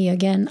employ me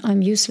again.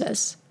 I'm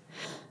useless.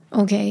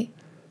 Okay.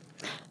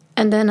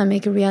 And then I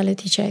make a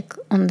reality check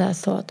on that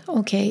thought.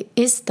 Okay,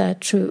 is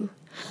that true?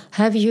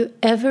 Have you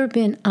ever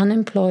been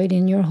unemployed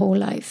in your whole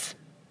life?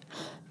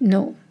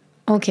 No.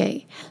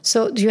 Okay,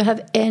 so do you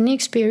have any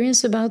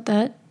experience about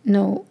that?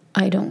 No,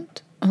 I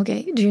don't.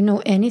 Okay, do you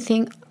know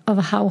anything of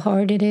how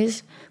hard it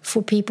is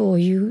for people or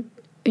you?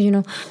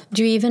 Do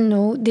you even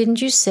know,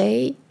 didn't you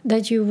say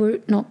that you were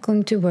not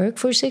going to work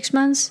for 6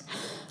 months?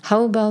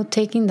 How about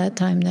taking that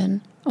time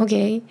then?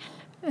 Okay,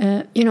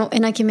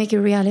 and I can make a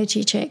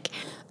reality check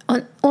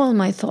on all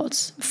my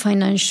thoughts,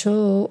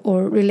 financial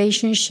or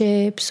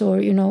relationships, or,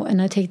 and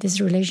I take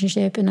this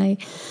relationship and I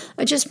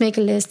just make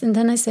a list, and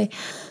then I say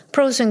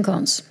pros and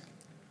cons.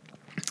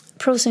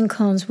 Pros and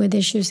cons with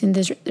issues in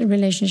this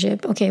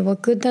relationship. Okay,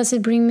 what good does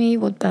it bring me?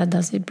 What bad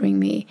does it bring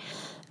me?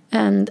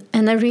 And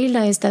I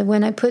realized that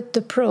when I put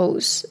the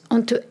pros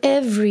onto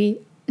every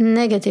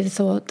negative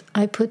thought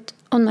I put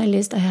on my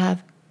list, I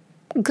have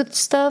good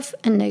stuff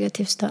and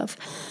negative stuff.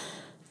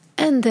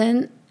 And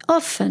then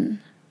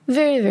often,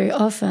 very, very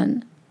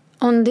often,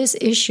 on these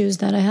issues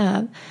that I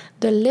have,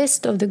 the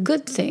list of the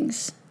good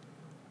things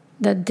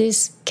that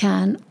this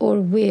can or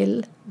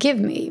will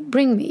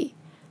bring me,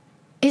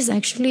 is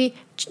actually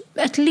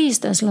at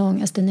least as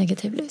long as the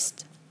negative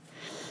list.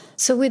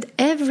 So with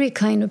every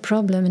kind of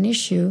problem and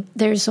issue,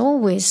 there's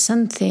always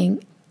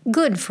something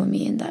good for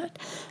me in that.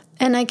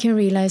 And I can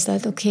realize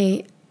that,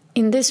 okay,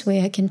 in this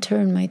way I can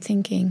turn my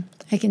thinking.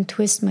 I can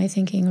twist my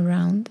thinking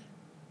around.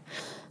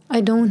 I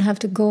don't have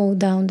to go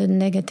down the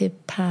negative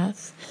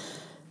path,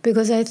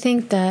 because I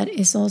think that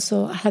is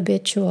also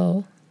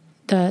habitual,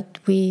 that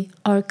we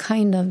are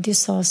kind of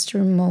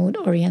disaster mode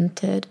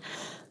oriented,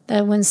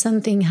 that when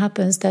something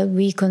happens that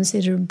we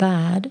consider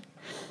bad,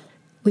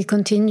 we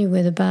continue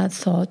with a bad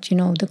thought,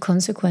 the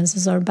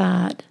consequences are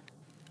bad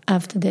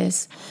after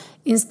this,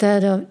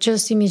 instead of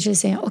just immediately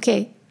saying,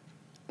 okay,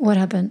 what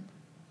happened?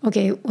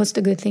 Okay, what's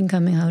the good thing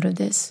coming out of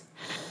this?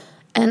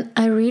 And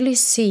I really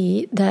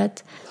see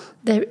that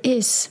there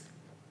is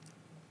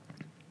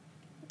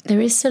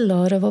a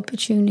lot of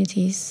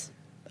opportunities.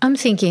 I'm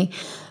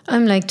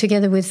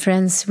together with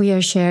friends, we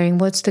are sharing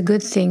what's the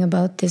good thing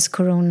about this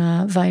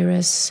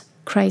coronavirus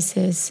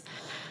crisis.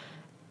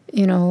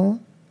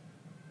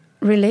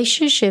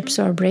 relationships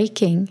are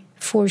breaking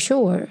for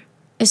sure,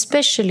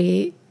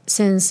 especially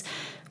since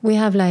we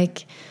have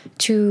like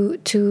two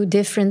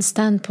different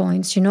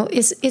standpoints.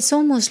 It's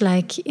almost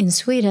like in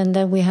Sweden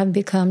that we have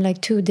become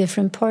like two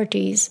different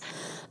parties.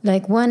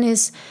 Like one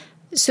is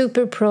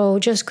super pro,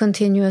 just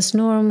continue as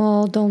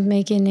normal, don't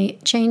make any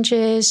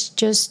changes,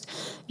 just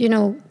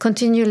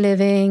continue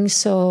living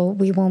so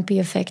we won't be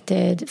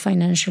affected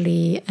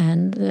financially,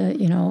 and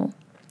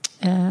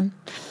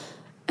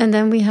and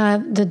then we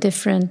have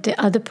the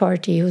other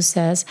party who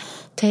says,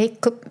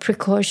 take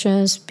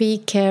precautions, be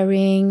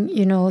caring,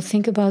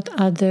 think about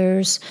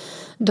others,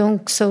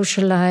 don't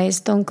socialize,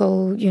 don't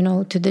go,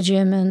 to the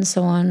gym and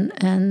so on,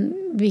 and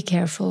be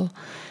careful.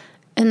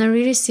 And I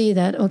really see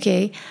that,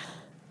 okay,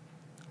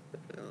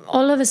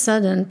 all of a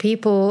sudden,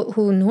 people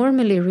who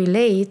normally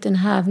relate and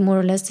have more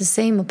or less the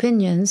same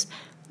opinions,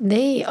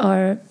 they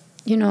are,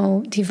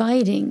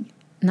 dividing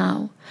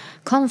now.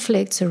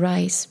 Conflicts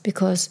arise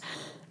because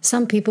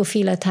some people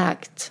feel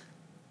attacked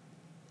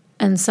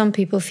and some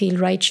people feel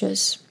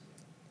righteous.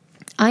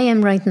 I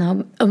am right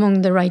now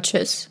among the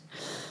righteous,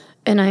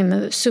 and I'm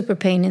a super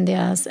pain in the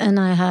ass, and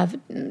I have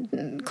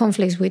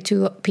conflicts with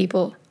two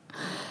people.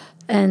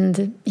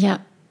 And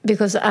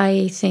because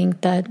I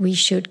think that we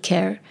should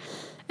care,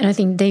 and I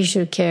think they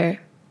should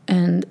care,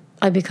 and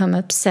I become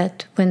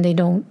upset when they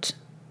don't,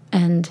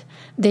 and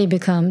they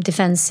become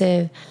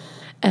defensive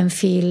and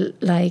feel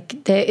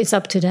like it's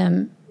up to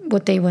them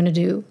what they want to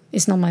do.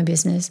 It's not my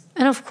business.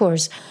 And of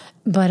course,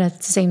 but at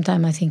the same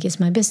time, I think it's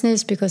my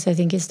business because I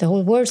think it's the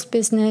whole world's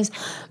business.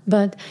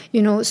 But,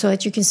 so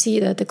that you can see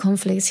that the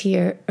conflicts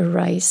here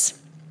arise.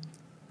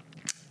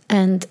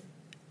 And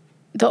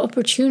the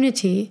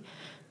opportunity,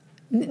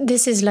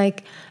 this is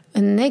like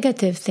a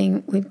negative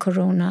thing with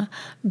Corona,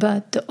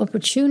 but the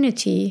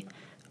opportunity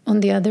on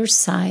the other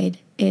side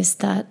is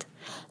that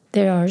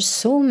there are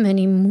so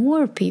many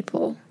more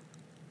people.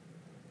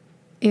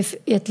 If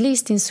at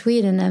least in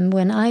Sweden, and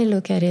when I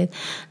look at it,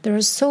 there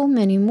are so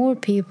many more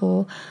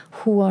people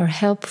who are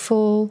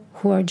helpful,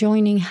 who are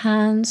joining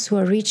hands, who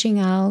are reaching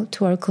out,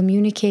 who are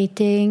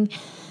communicating.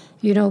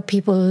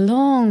 People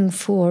long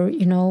for,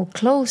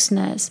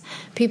 closeness.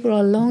 People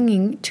are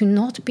longing to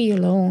not be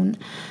alone.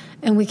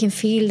 And we can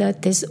feel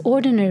that this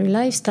ordinary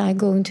lifestyle,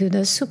 going to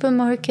the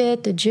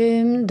supermarket, the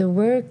gym, the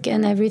work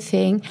and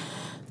everything,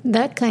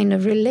 that kind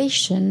of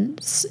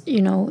relations,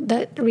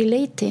 that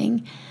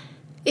relating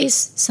is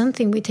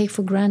something we take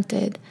for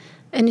granted.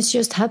 And it's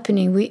just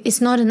happening. It's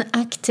not an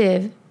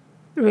active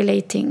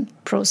relating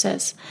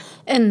process.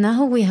 And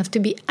now we have to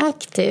be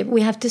active. We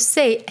have to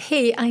say,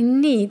 hey, I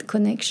need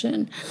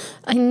connection.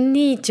 I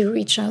need to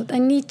reach out. I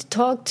need to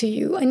talk to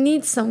you. I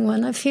need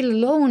someone. I feel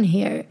alone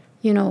here,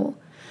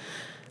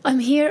 I'm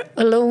here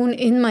alone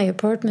in my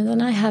apartment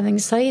and I have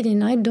anxiety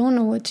and I don't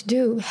know what to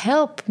do.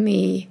 Help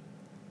me,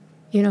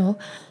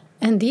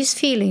 And these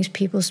feelings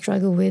people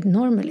struggle with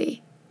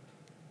normally.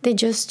 They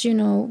just,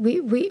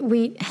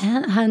 we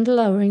handle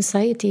our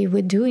anxiety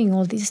with doing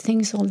all these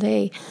things all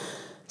day.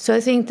 So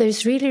I think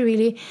there's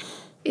really,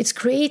 it's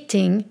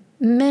creating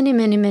many,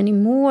 many, many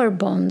more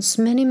bonds,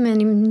 many,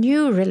 many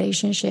new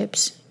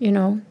relationships,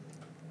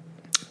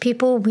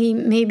 People we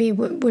maybe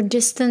were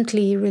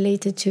distantly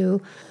related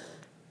to.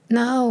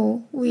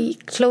 Now we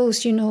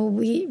close,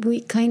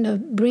 we kind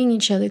of bring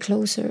each other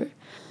closer.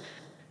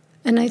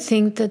 And I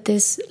think that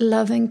this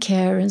love and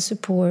care and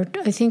support,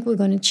 I think we're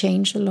going to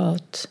change a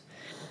lot.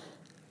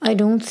 I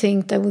don't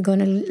think that we're going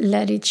to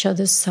let each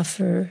other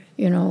suffer,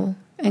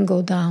 and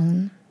go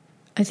down.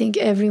 I think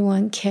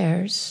everyone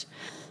cares.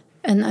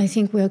 And I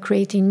think we are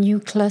creating new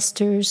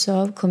clusters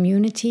of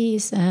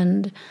communities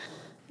and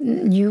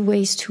new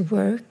ways to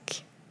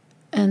work.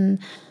 And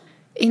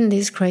in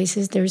this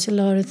crisis, there's a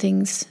lot of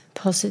things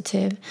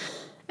positive.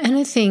 And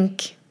I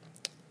think,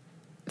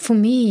 for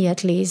me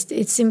at least,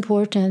 it's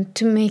important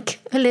to make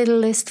a little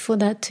list for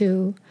that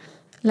too.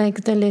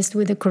 Like the list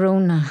with the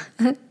corona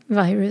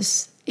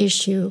virus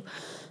issue.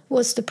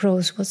 What's the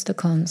pros, what's the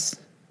cons?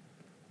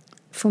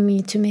 For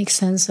me to make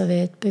sense of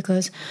it,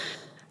 because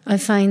I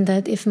find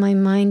that if my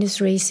mind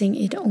is racing,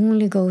 it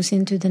only goes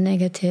into the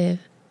negative,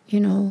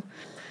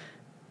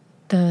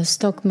 the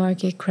stock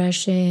market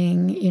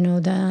crashing,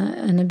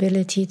 the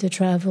inability to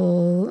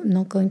travel,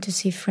 not going to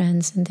see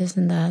friends and this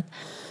and that.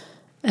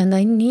 And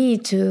I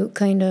need to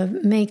kind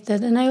of make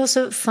that. And I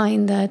also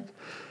find that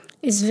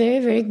it's very,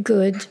 very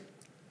good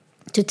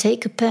to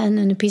take a pen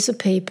and a piece of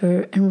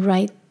paper and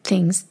write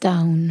things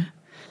down.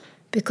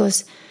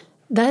 Because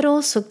that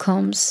also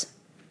calms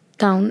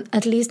down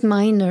at least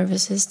my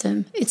nervous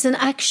system. It's an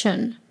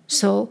action.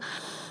 So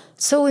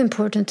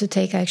important to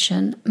take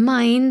action.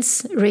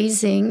 Minds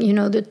raising,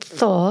 the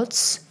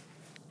thoughts,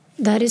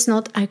 that is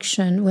not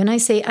action. When I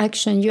say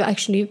action,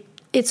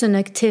 it's an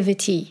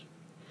activity.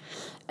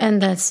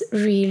 And that's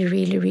really,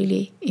 really,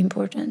 really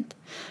important.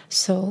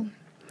 So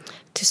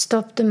to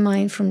stop the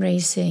mind from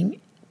racing,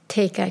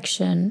 take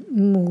action,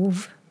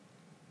 move,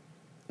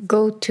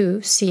 go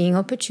to seeing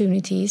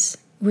opportunities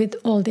with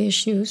all the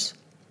issues.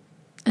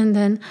 And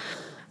then,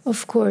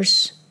 of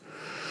course,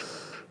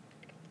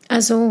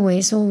 as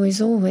always,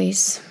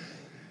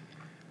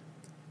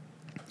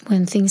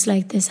 when things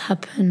like this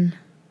happen,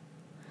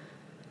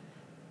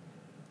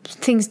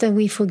 things that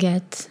we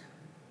forget,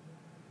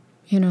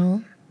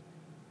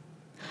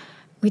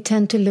 we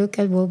tend to look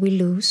at what we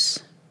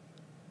lose.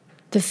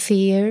 The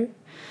fear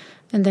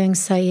and the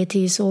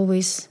anxiety is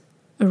always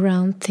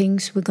around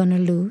things we're going to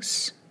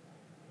lose.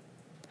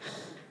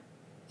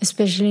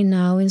 Especially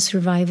now in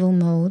survival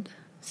mode,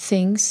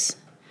 things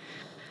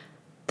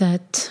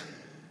that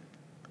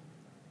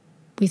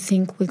we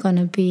think we're going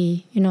to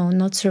be,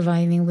 not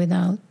surviving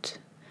without.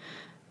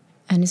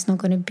 And it's not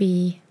going to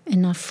be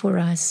enough for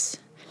us.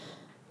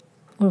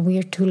 Or we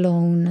are too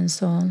alone and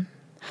so on.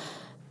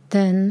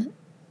 Then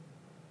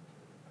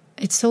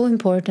it's so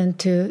important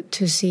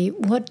to see,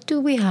 what do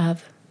we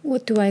have?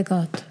 What do I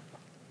got?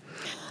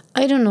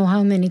 I don't know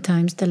how many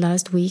times the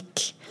last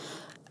week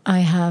I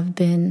have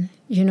been,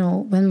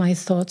 when my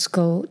thoughts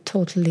go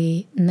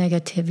totally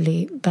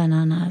negatively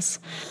bananas,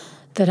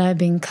 that I've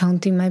been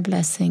counting my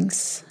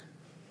blessings.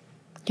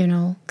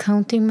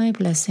 Counting my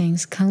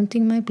blessings,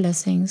 counting my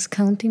blessings,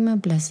 counting my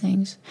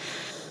blessings.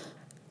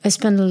 I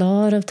spend a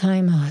lot of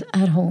time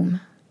at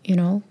home,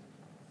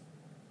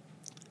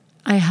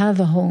 I have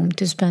a home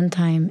to spend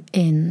time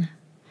in.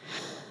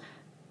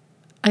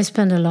 I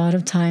spend a lot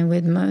of time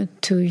with my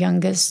 2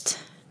 youngest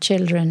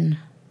children.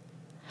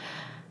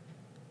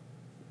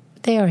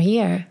 They are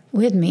here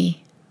with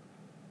me.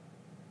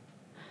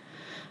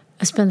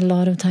 I spend a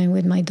lot of time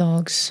with my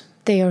dogs.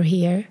 They are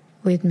here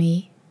with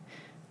me.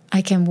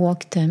 I can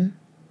walk them.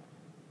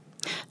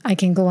 I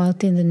can go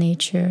out in the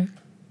nature.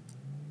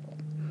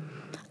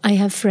 I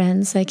have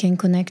friends I can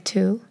connect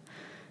to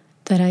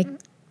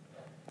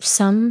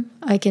some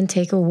I can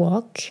take a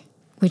walk,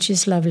 which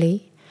is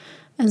lovely,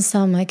 and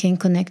some I can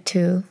connect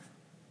to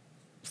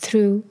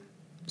through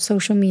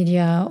social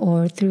media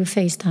or through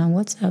FaceTime,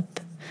 WhatsApp,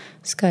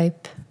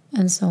 Skype,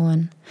 and so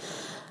on.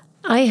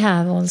 I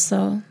have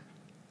also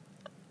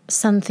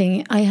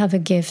I have a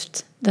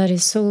gift that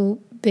is so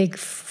big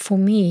for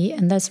me,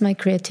 and that's my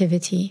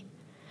creativity.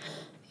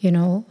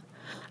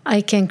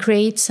 I can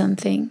create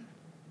something.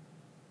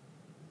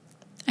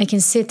 I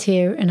can sit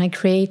here and I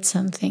create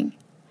something.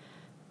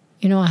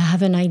 I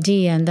have an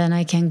idea, and then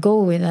I can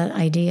go with that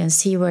idea and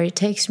see where it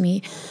takes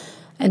me.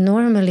 And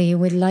normally,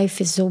 with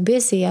life is so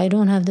busy, I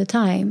don't have the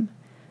time.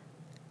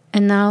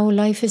 And now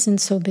life isn't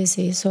so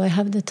busy, so I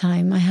have the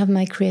time. I have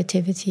my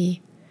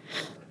creativity.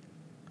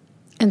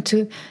 And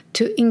to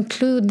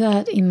include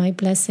that in my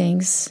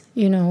blessings,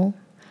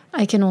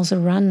 I can also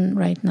run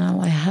right now.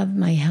 I have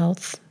my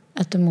health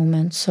at the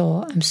moment,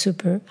 so I'm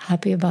super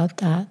happy about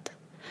that.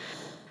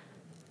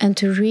 And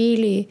to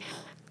really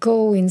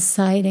go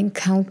inside and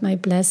count my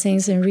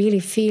blessings and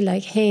really feel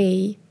like,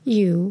 hey,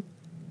 you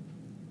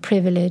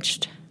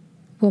privileged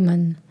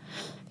woman,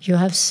 you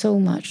have so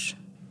much.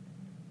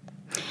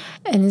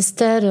 And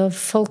instead of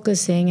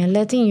focusing and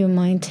letting your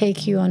mind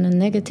take you on a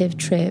negative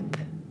trip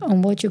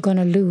on what you're going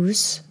to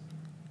lose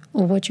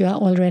or what you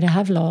already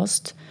have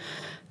lost,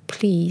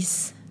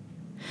 please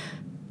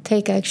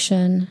take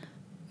action,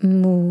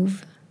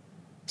 move,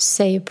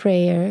 say a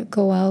prayer,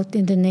 go out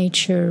in the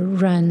nature,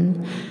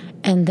 run,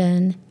 and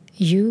then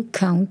you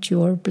count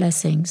your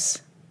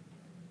blessings.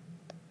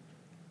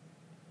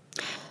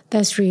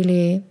 That's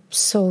really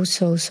so,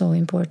 so, so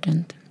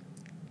important.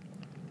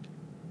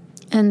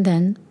 And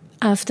then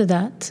after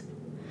that,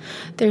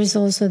 there's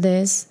also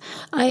this.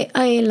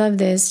 I love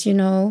this,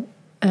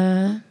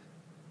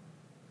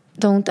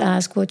 don't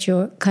ask what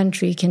your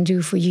country can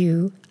do for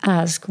you.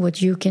 Ask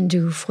what you can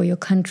do for your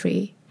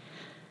country.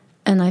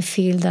 And I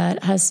feel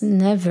that has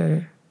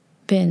never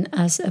been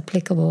as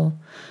applicable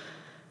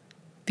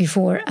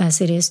before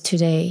as it is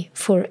today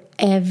for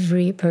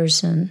every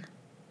person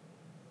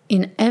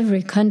in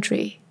every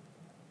country.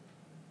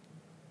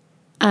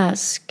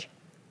 Ask.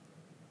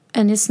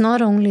 And it's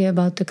not only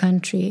about the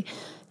country.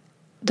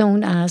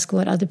 Don't ask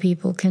what other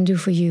people can do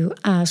for you.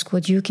 Ask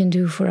what you can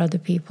do for other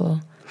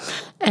people.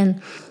 And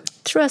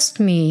trust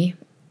me,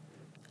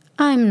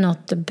 I'm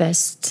not the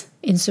best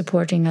in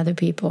supporting other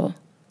people.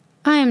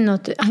 I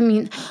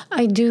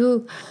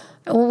do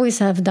always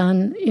have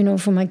done,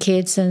 for my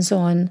kids and so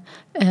on.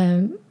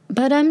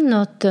 But I'm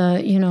not,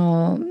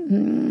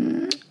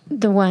 the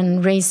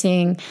one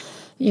raising,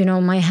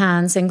 my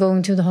hands and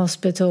going to the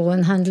hospital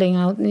and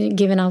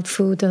giving out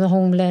food to the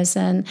homeless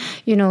and,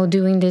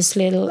 doing these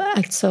little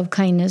acts of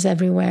kindness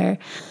everywhere.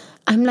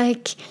 I'm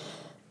like,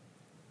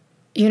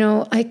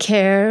 I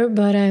care,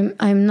 but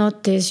I'm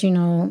not this,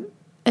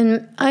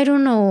 and I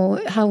don't know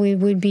how it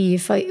would be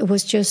if it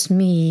was just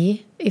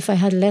me, if I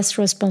had less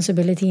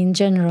responsibility in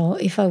general,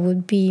 if I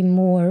would be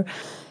more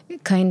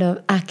kind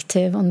of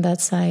active on that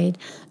side.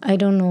 I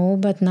don't know,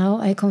 but now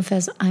I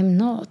confess I'm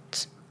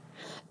not.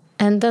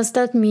 And does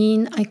that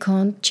mean I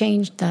can't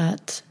change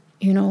that?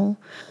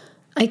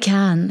 I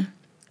can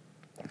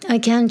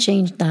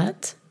change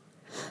that.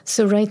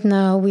 So right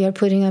now we are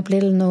putting up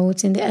little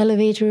notes in the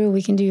elevator.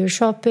 We can do your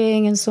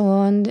shopping and so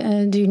on.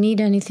 Do you need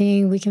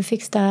anything? We can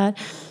fix that.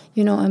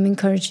 I'm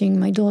encouraging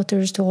my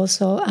daughters to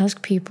also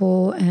ask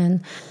people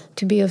and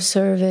to be of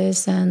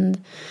service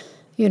and,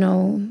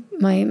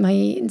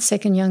 My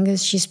second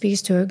youngest, she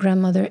speaks to her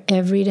grandmother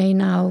every day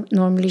now.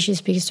 Normally she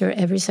speaks to her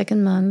every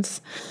second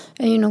month.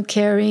 And,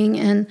 caring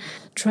and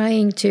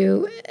trying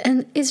to.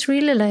 And it's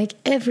really like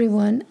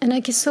everyone. And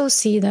I can so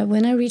see that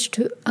when I reach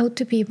out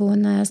to people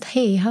and ask,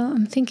 hey,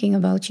 I'm thinking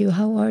about you.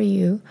 How are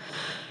you?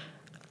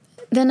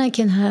 Then I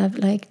can have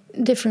like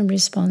different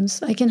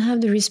response. I can have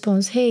the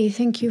response, hey,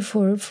 thank you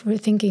for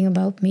thinking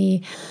about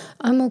me.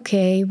 I'm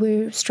okay.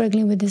 We're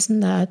struggling with this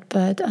and that,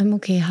 but I'm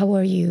okay. How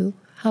are you?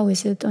 How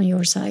is it on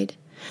your side?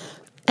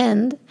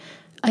 And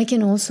I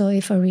can also,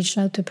 if I reach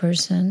out to a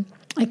person,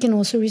 I can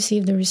also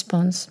receive the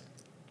response,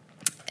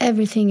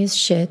 everything is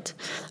shit.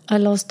 I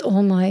lost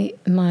all my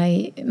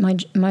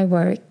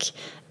work,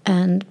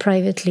 and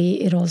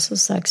privately it also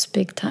sucks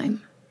big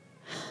time.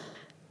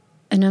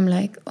 And I'm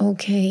like,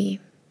 okay.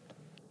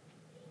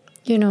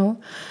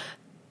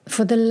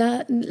 For the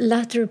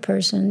latter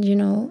person,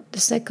 the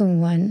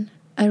second one,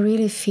 I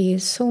really feel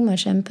so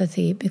much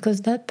empathy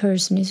because that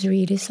person is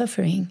really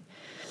suffering.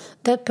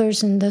 That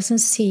person doesn't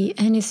see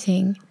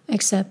anything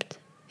except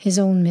his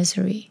own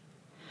misery,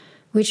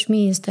 which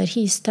means that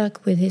he's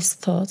stuck with his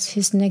thoughts,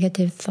 his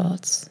negative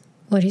thoughts,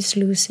 what he's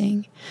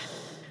losing.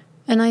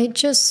 And I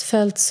just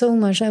felt so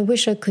much. I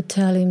wish I could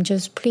tell him,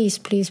 just please,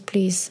 please,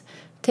 please,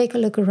 take a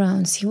look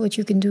around, see what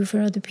you can do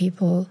for other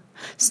people.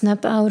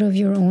 Snap out of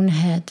your own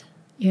head,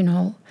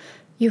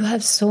 You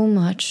have so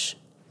much.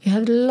 You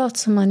have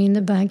lots of money in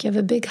the bank. You have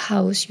a big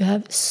house. You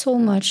have so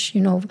much,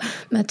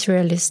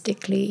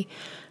 materialistically.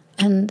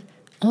 And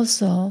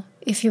also,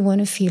 if you want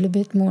to feel a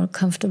bit more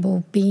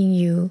comfortable being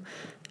you,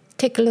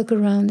 take a look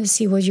around and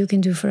see what you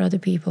can do for other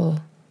people.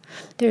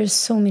 There are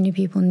so many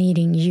people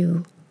needing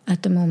you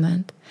at the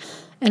moment.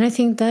 And I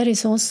think that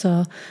is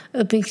also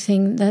a big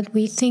thing, that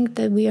we think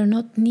that we are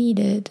not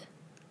needed.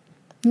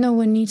 No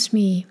one needs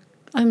me.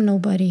 I'm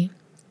nobody.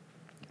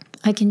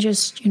 I can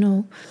just,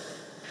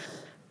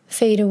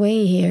 fade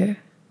away here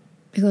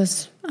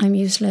because I'm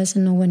useless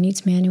and no one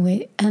needs me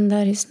anyway. And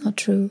that is not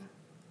true.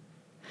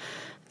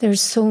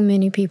 There's so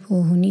many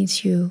people who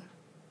needs you.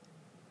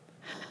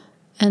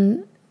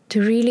 And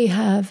to really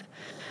have,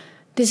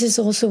 this is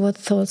also what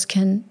thoughts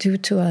can do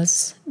to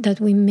us, that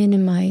we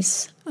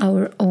minimize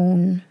our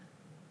own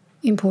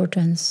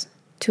importance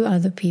to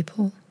other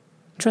people.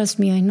 Trust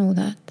me, I know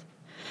that.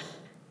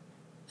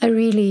 I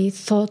really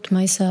thought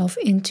myself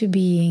into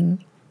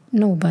being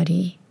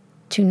nobody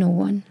to no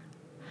one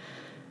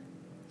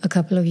a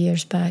couple of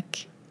years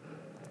back.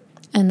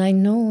 And I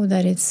know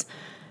that it's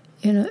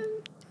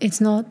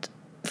not,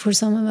 for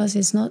some of us,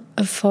 it's not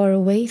a far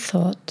away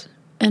thought.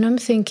 And I'm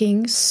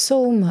thinking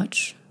so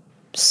much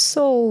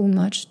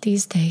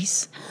these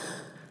days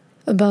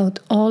about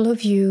all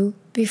of you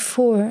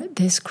before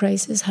this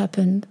crisis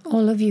happened,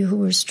 all of you who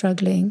were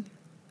struggling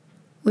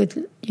with,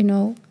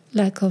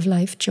 lack of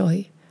life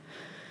joy,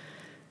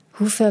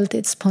 who felt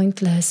it's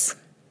pointless.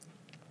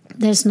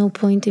 There's no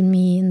point in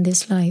me in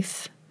this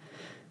life.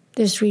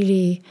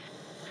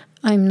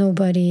 I'm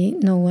nobody,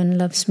 no one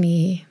loves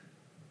me,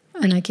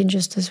 and I can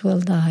just as well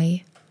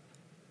die.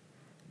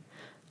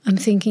 I'm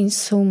thinking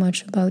so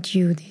much about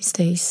you these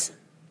days.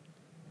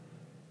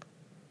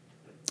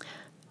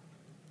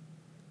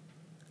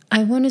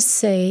 I want to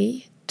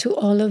say to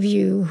all of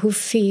you who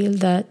feel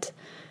that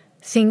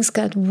things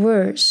got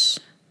worse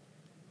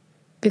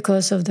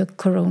because of the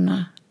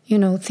corona,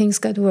 things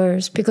got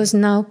worse because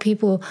now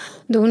people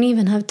don't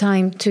even have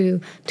time to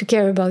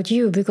care about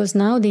you, because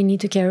now they need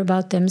to care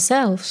about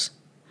themselves.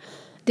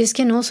 This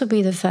can also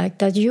be the fact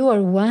that you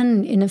are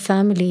one in a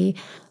family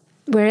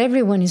where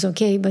everyone is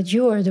okay, but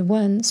you are the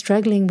one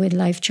struggling with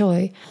life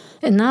joy.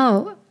 And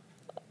now,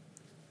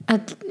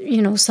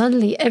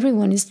 suddenly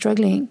everyone is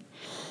struggling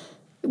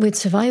with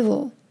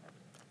survival.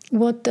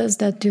 What does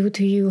that do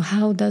to you?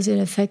 How does it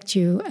affect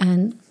you?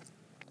 And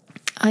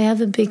I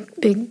have a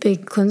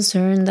big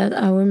concern that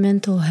our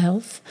mental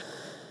health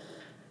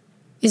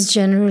is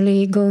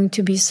generally going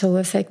to be so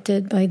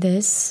affected by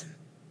this,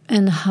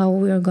 and how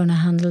we're going to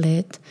handle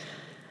it.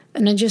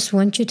 And I just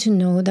want you to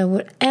know that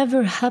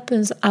whatever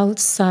happens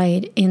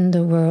outside in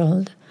the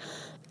world,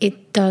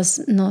 it does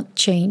not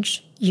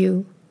change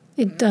you.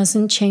 It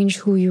doesn't change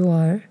who you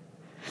are.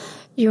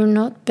 You're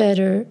not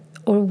better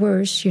or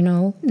worse,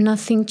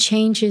 Nothing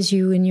changes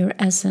you in your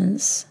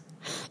essence.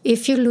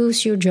 If you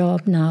lose your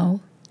job now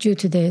due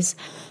to this,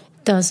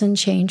 it doesn't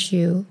change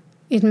you.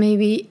 It may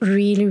be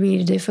really,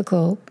 really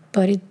difficult,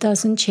 but it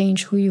doesn't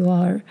change who you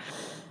are.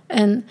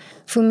 And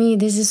for me,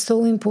 this is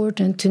so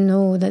important to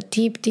know that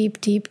deep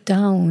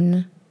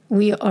down,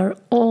 we are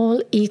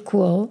all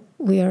equal.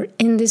 We are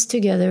in this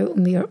together.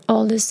 We are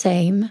all the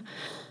same.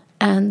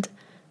 And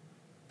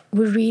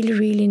we really,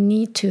 really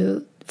need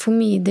to, for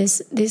me,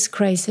 this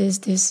crisis,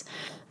 this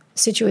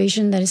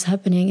situation that is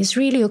happening is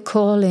really a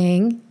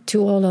calling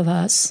to all of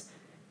us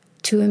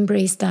to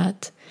embrace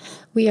that.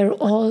 We are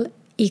all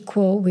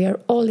equal. We are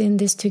all in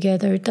this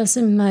together. It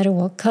doesn't matter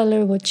what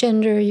color, what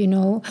gender,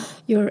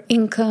 your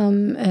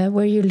income,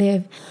 where you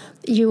live.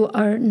 You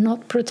are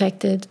not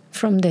protected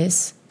from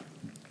this.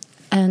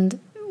 And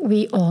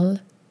we all,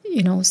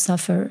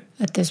 suffer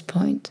at this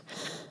point.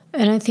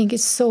 And I think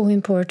it's so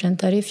important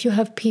that if you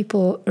have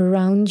people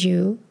around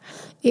you,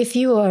 if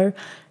you are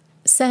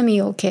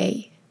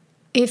semi-okay,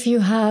 if you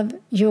have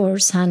your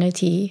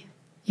sanity,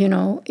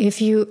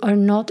 if you are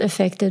not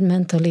affected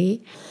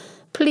mentally,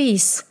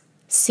 please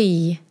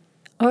see,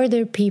 are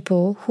there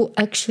people who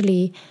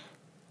actually,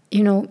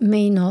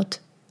 may not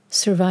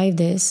survive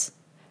this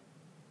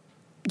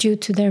due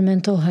to their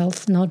mental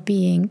health not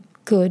being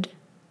good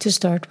to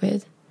start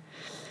with?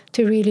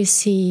 To really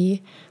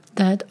see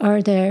that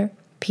are there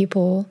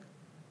people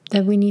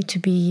that we need to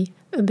be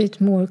a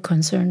bit more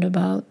concerned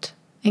about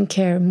and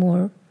care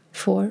more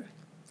for.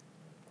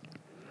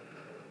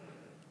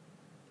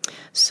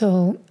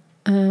 So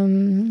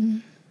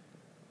I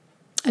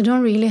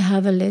don't really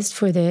have a list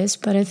for this,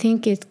 but I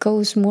think it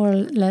goes more or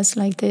less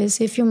like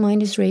this. If your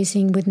mind is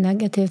racing with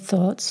negative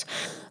thoughts,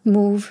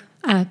 move,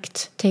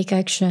 act, take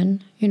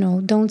action.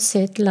 Don't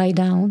sit, lie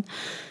down.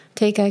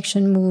 Take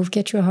action, move,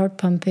 get your heart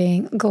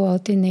pumping, go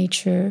out in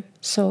nature.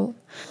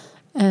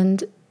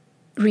 And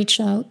reach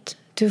out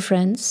to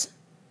friends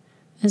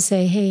and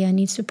say, hey, I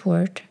need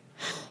support.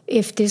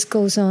 If this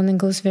goes on and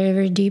goes very,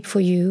 very deep for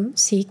you,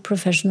 seek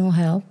professional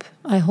help.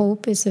 I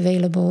hope it's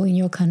available in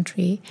your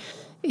country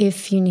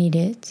if you need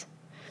it.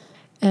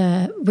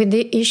 With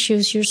the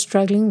issues you're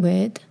struggling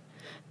with,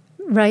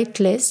 write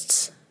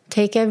lists,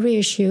 take every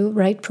issue,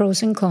 write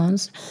pros and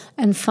cons,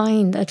 and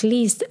find at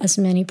least as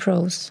many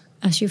pros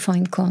as you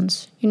find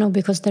cons,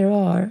 because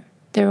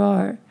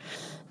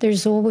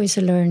there's always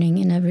a learning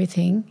in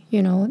everything,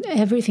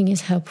 everything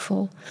is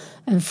helpful,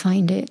 and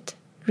find it,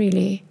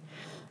 really.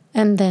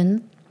 And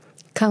then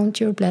count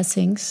your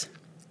blessings.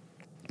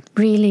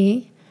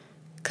 Really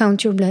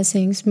count your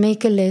blessings.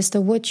 Make a list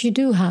of what you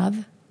do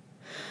have.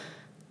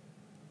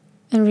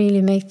 And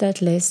really make that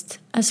list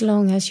as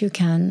long as you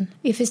can.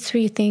 If it's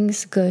 3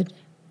 things, good.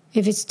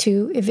 If it's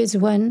 2, if it's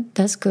 1,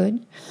 that's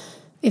good.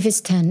 If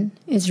it's 10,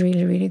 it's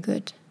really, really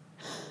good.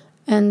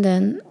 And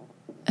then,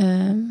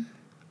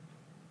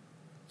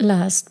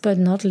 last but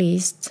not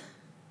least,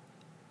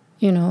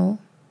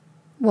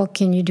 what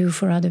can you do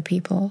for other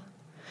people?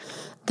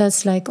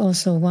 That's like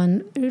also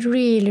one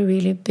really,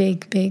 really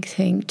big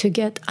thing to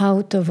get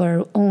out of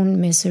our own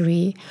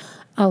misery,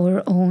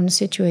 our own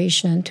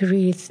situation, to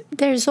really,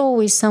 there's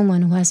always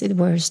someone who has it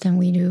worse than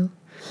we do.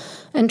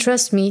 And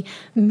trust me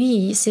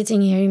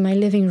sitting here in my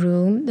living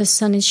room, the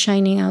sun is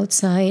shining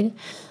outside.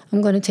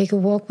 I'm going to take a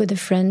walk with a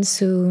friend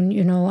soon.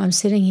 I'm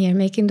sitting here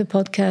making the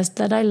podcast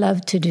that I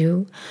love to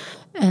do.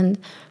 And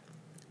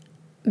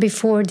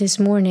before this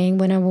morning,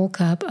 when I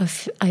woke up,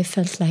 I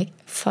felt like,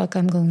 fuck,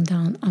 I'm going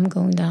down.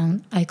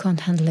 I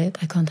can't handle it.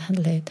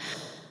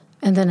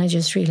 And then I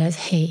just realized,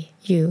 hey,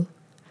 you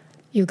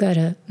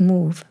gotta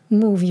move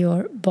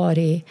your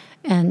body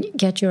and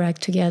get your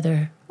act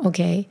together,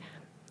 okay?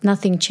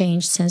 Nothing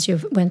changed since you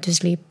went to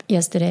sleep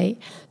yesterday.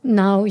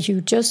 Now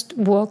you just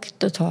walk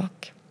the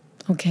talk,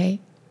 okay?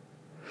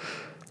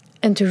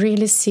 And to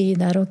really see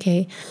that,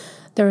 okay,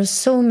 there are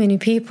so many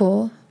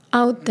people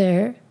out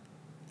there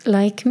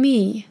like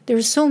me. There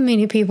are so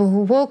many people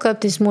who woke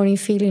up this morning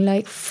feeling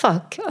like,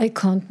 fuck, I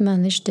can't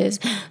manage this.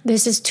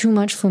 This is too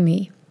much for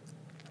me.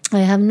 I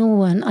have no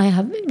one. I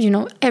have,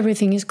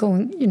 everything is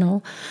going,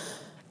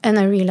 And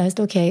I realized,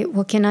 okay,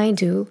 what can I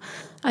do?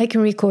 I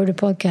can record a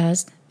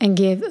podcast and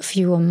give a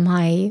few of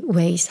my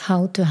ways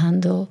how to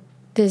handle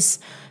this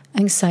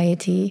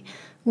anxiety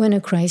when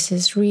a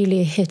crisis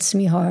really hits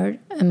me hard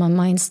and my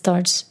mind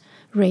starts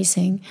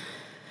racing.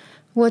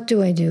 What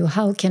do I do?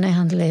 How can I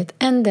handle it?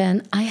 And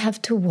then I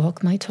have to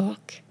walk my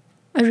talk.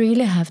 I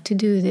really have to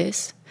do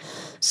this.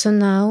 So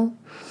now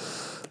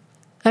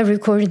I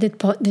recorded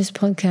this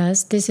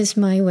podcast. This is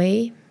my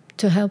way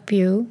to help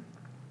you,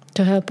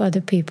 to help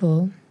other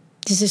people.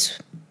 This is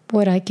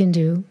what I can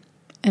do.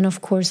 And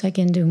of course I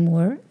can do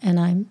more. And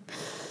I'm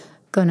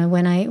gonna,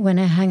 when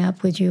I hang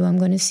up with you, I'm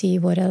gonna see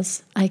what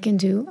else I can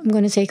do. I'm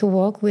gonna take a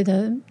walk with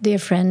a dear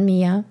friend,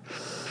 Mia,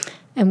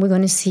 and we're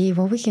gonna see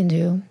what we can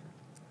do.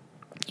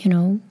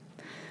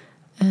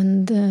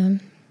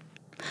 And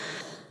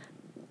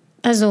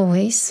as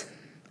always,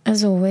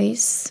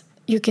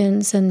 you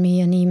can send me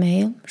an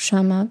email,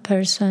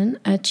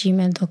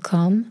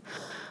 shamaperson@gmail.com,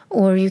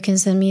 or you can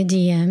send me a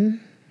DM.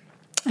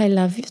 I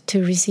love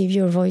to receive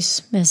your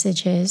voice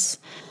messages.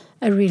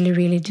 I really,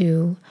 really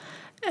do.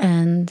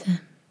 And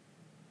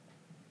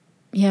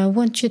I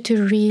want you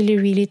to really,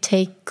 really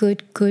take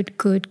good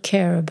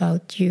care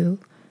about you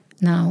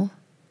now.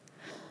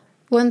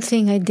 One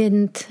thing I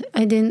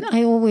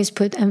always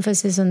put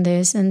emphasis on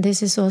this, and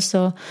this is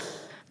also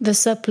the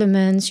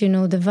supplements,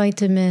 the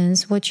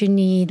vitamins, what you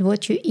need,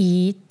 what you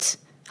eat,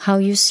 how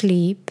you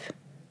sleep.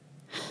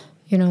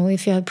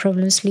 If you have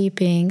problems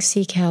sleeping,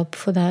 seek help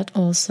for that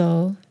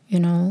also,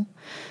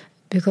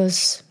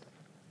 because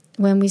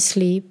when we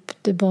sleep,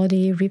 the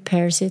body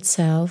repairs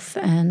itself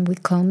and we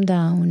calm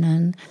down,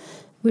 and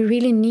we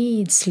really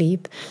need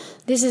sleep.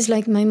 This is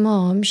like my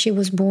mom. She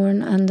was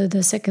born under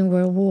the Second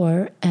World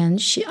War, and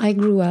I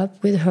grew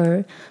up with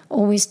her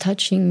always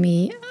touching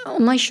me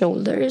on my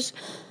shoulders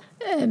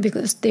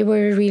because they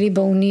were really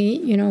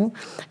bony,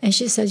 And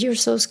she said, "You're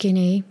so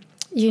skinny.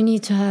 You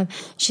need to have,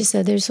 she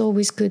said, there's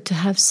always good to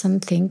have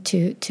something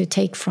to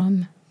take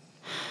from.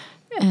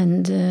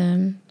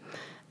 And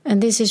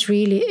this is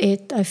really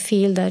it. I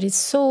feel that it's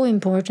so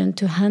important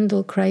to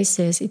handle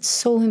crisis. It's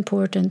so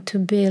important to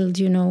build,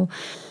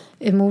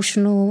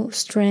 emotional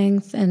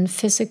strength and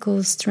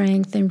physical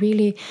strength, and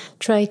really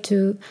try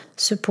to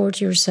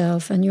support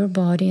yourself and your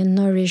body and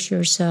nourish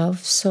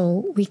yourself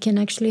so we can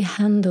actually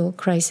handle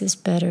crisis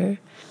better.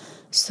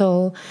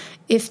 So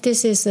if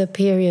this is a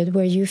period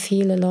where you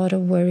feel a lot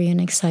of worry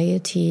and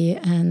anxiety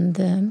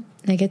and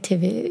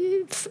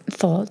negative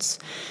thoughts,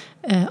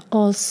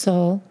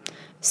 also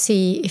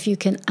see if you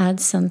can add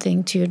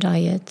something to your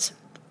diet.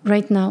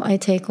 Right now I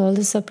take all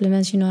the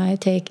supplements. I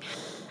take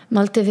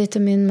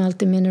multivitamin,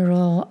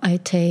 multimineral, I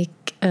take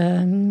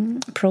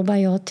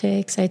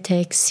probiotics, I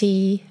take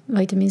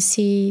vitamin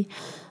C,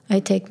 I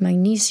take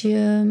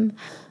magnesium,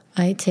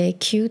 I take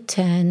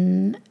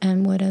Q10,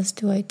 and what else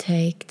do I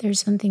take?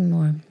 There's something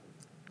more.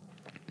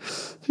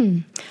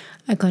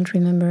 I can't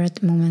remember at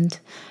the moment.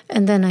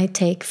 And then I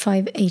take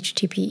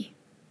 5-HTP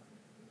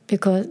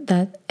because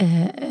that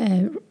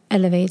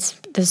elevates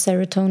the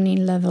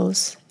serotonin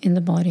levels in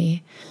the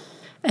body.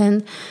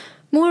 And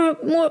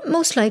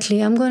most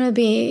likely I'm going to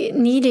be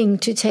needing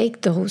to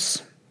take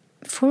those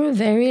for a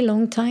very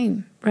long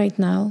time right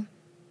now,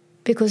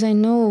 because I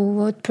know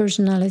what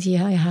personality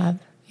I have.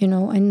 I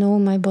know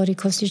my body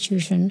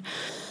constitution,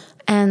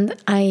 and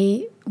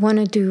I want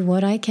to do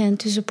what I can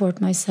to support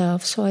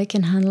myself so I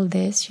can handle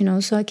this,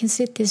 so I can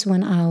sit this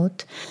one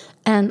out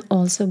and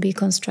also be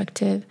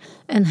constructive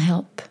and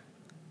help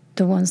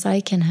the ones I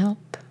can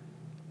help.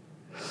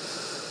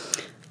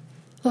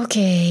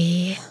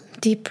 Okay,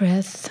 deep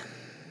breath.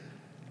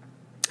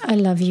 I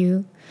love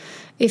you.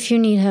 If you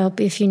need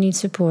help, if you need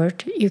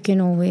support, you can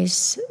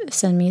always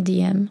send me a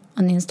DM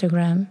on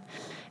Instagram.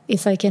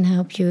 If I can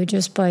help you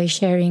just by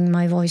sharing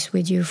my voice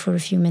with you for a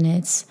few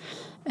minutes,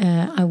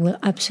 I will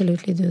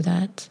absolutely do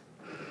that.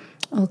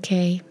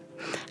 Okay,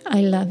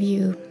 I love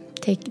you.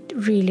 Take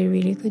really,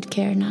 really good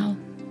care now.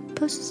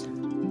 Puss.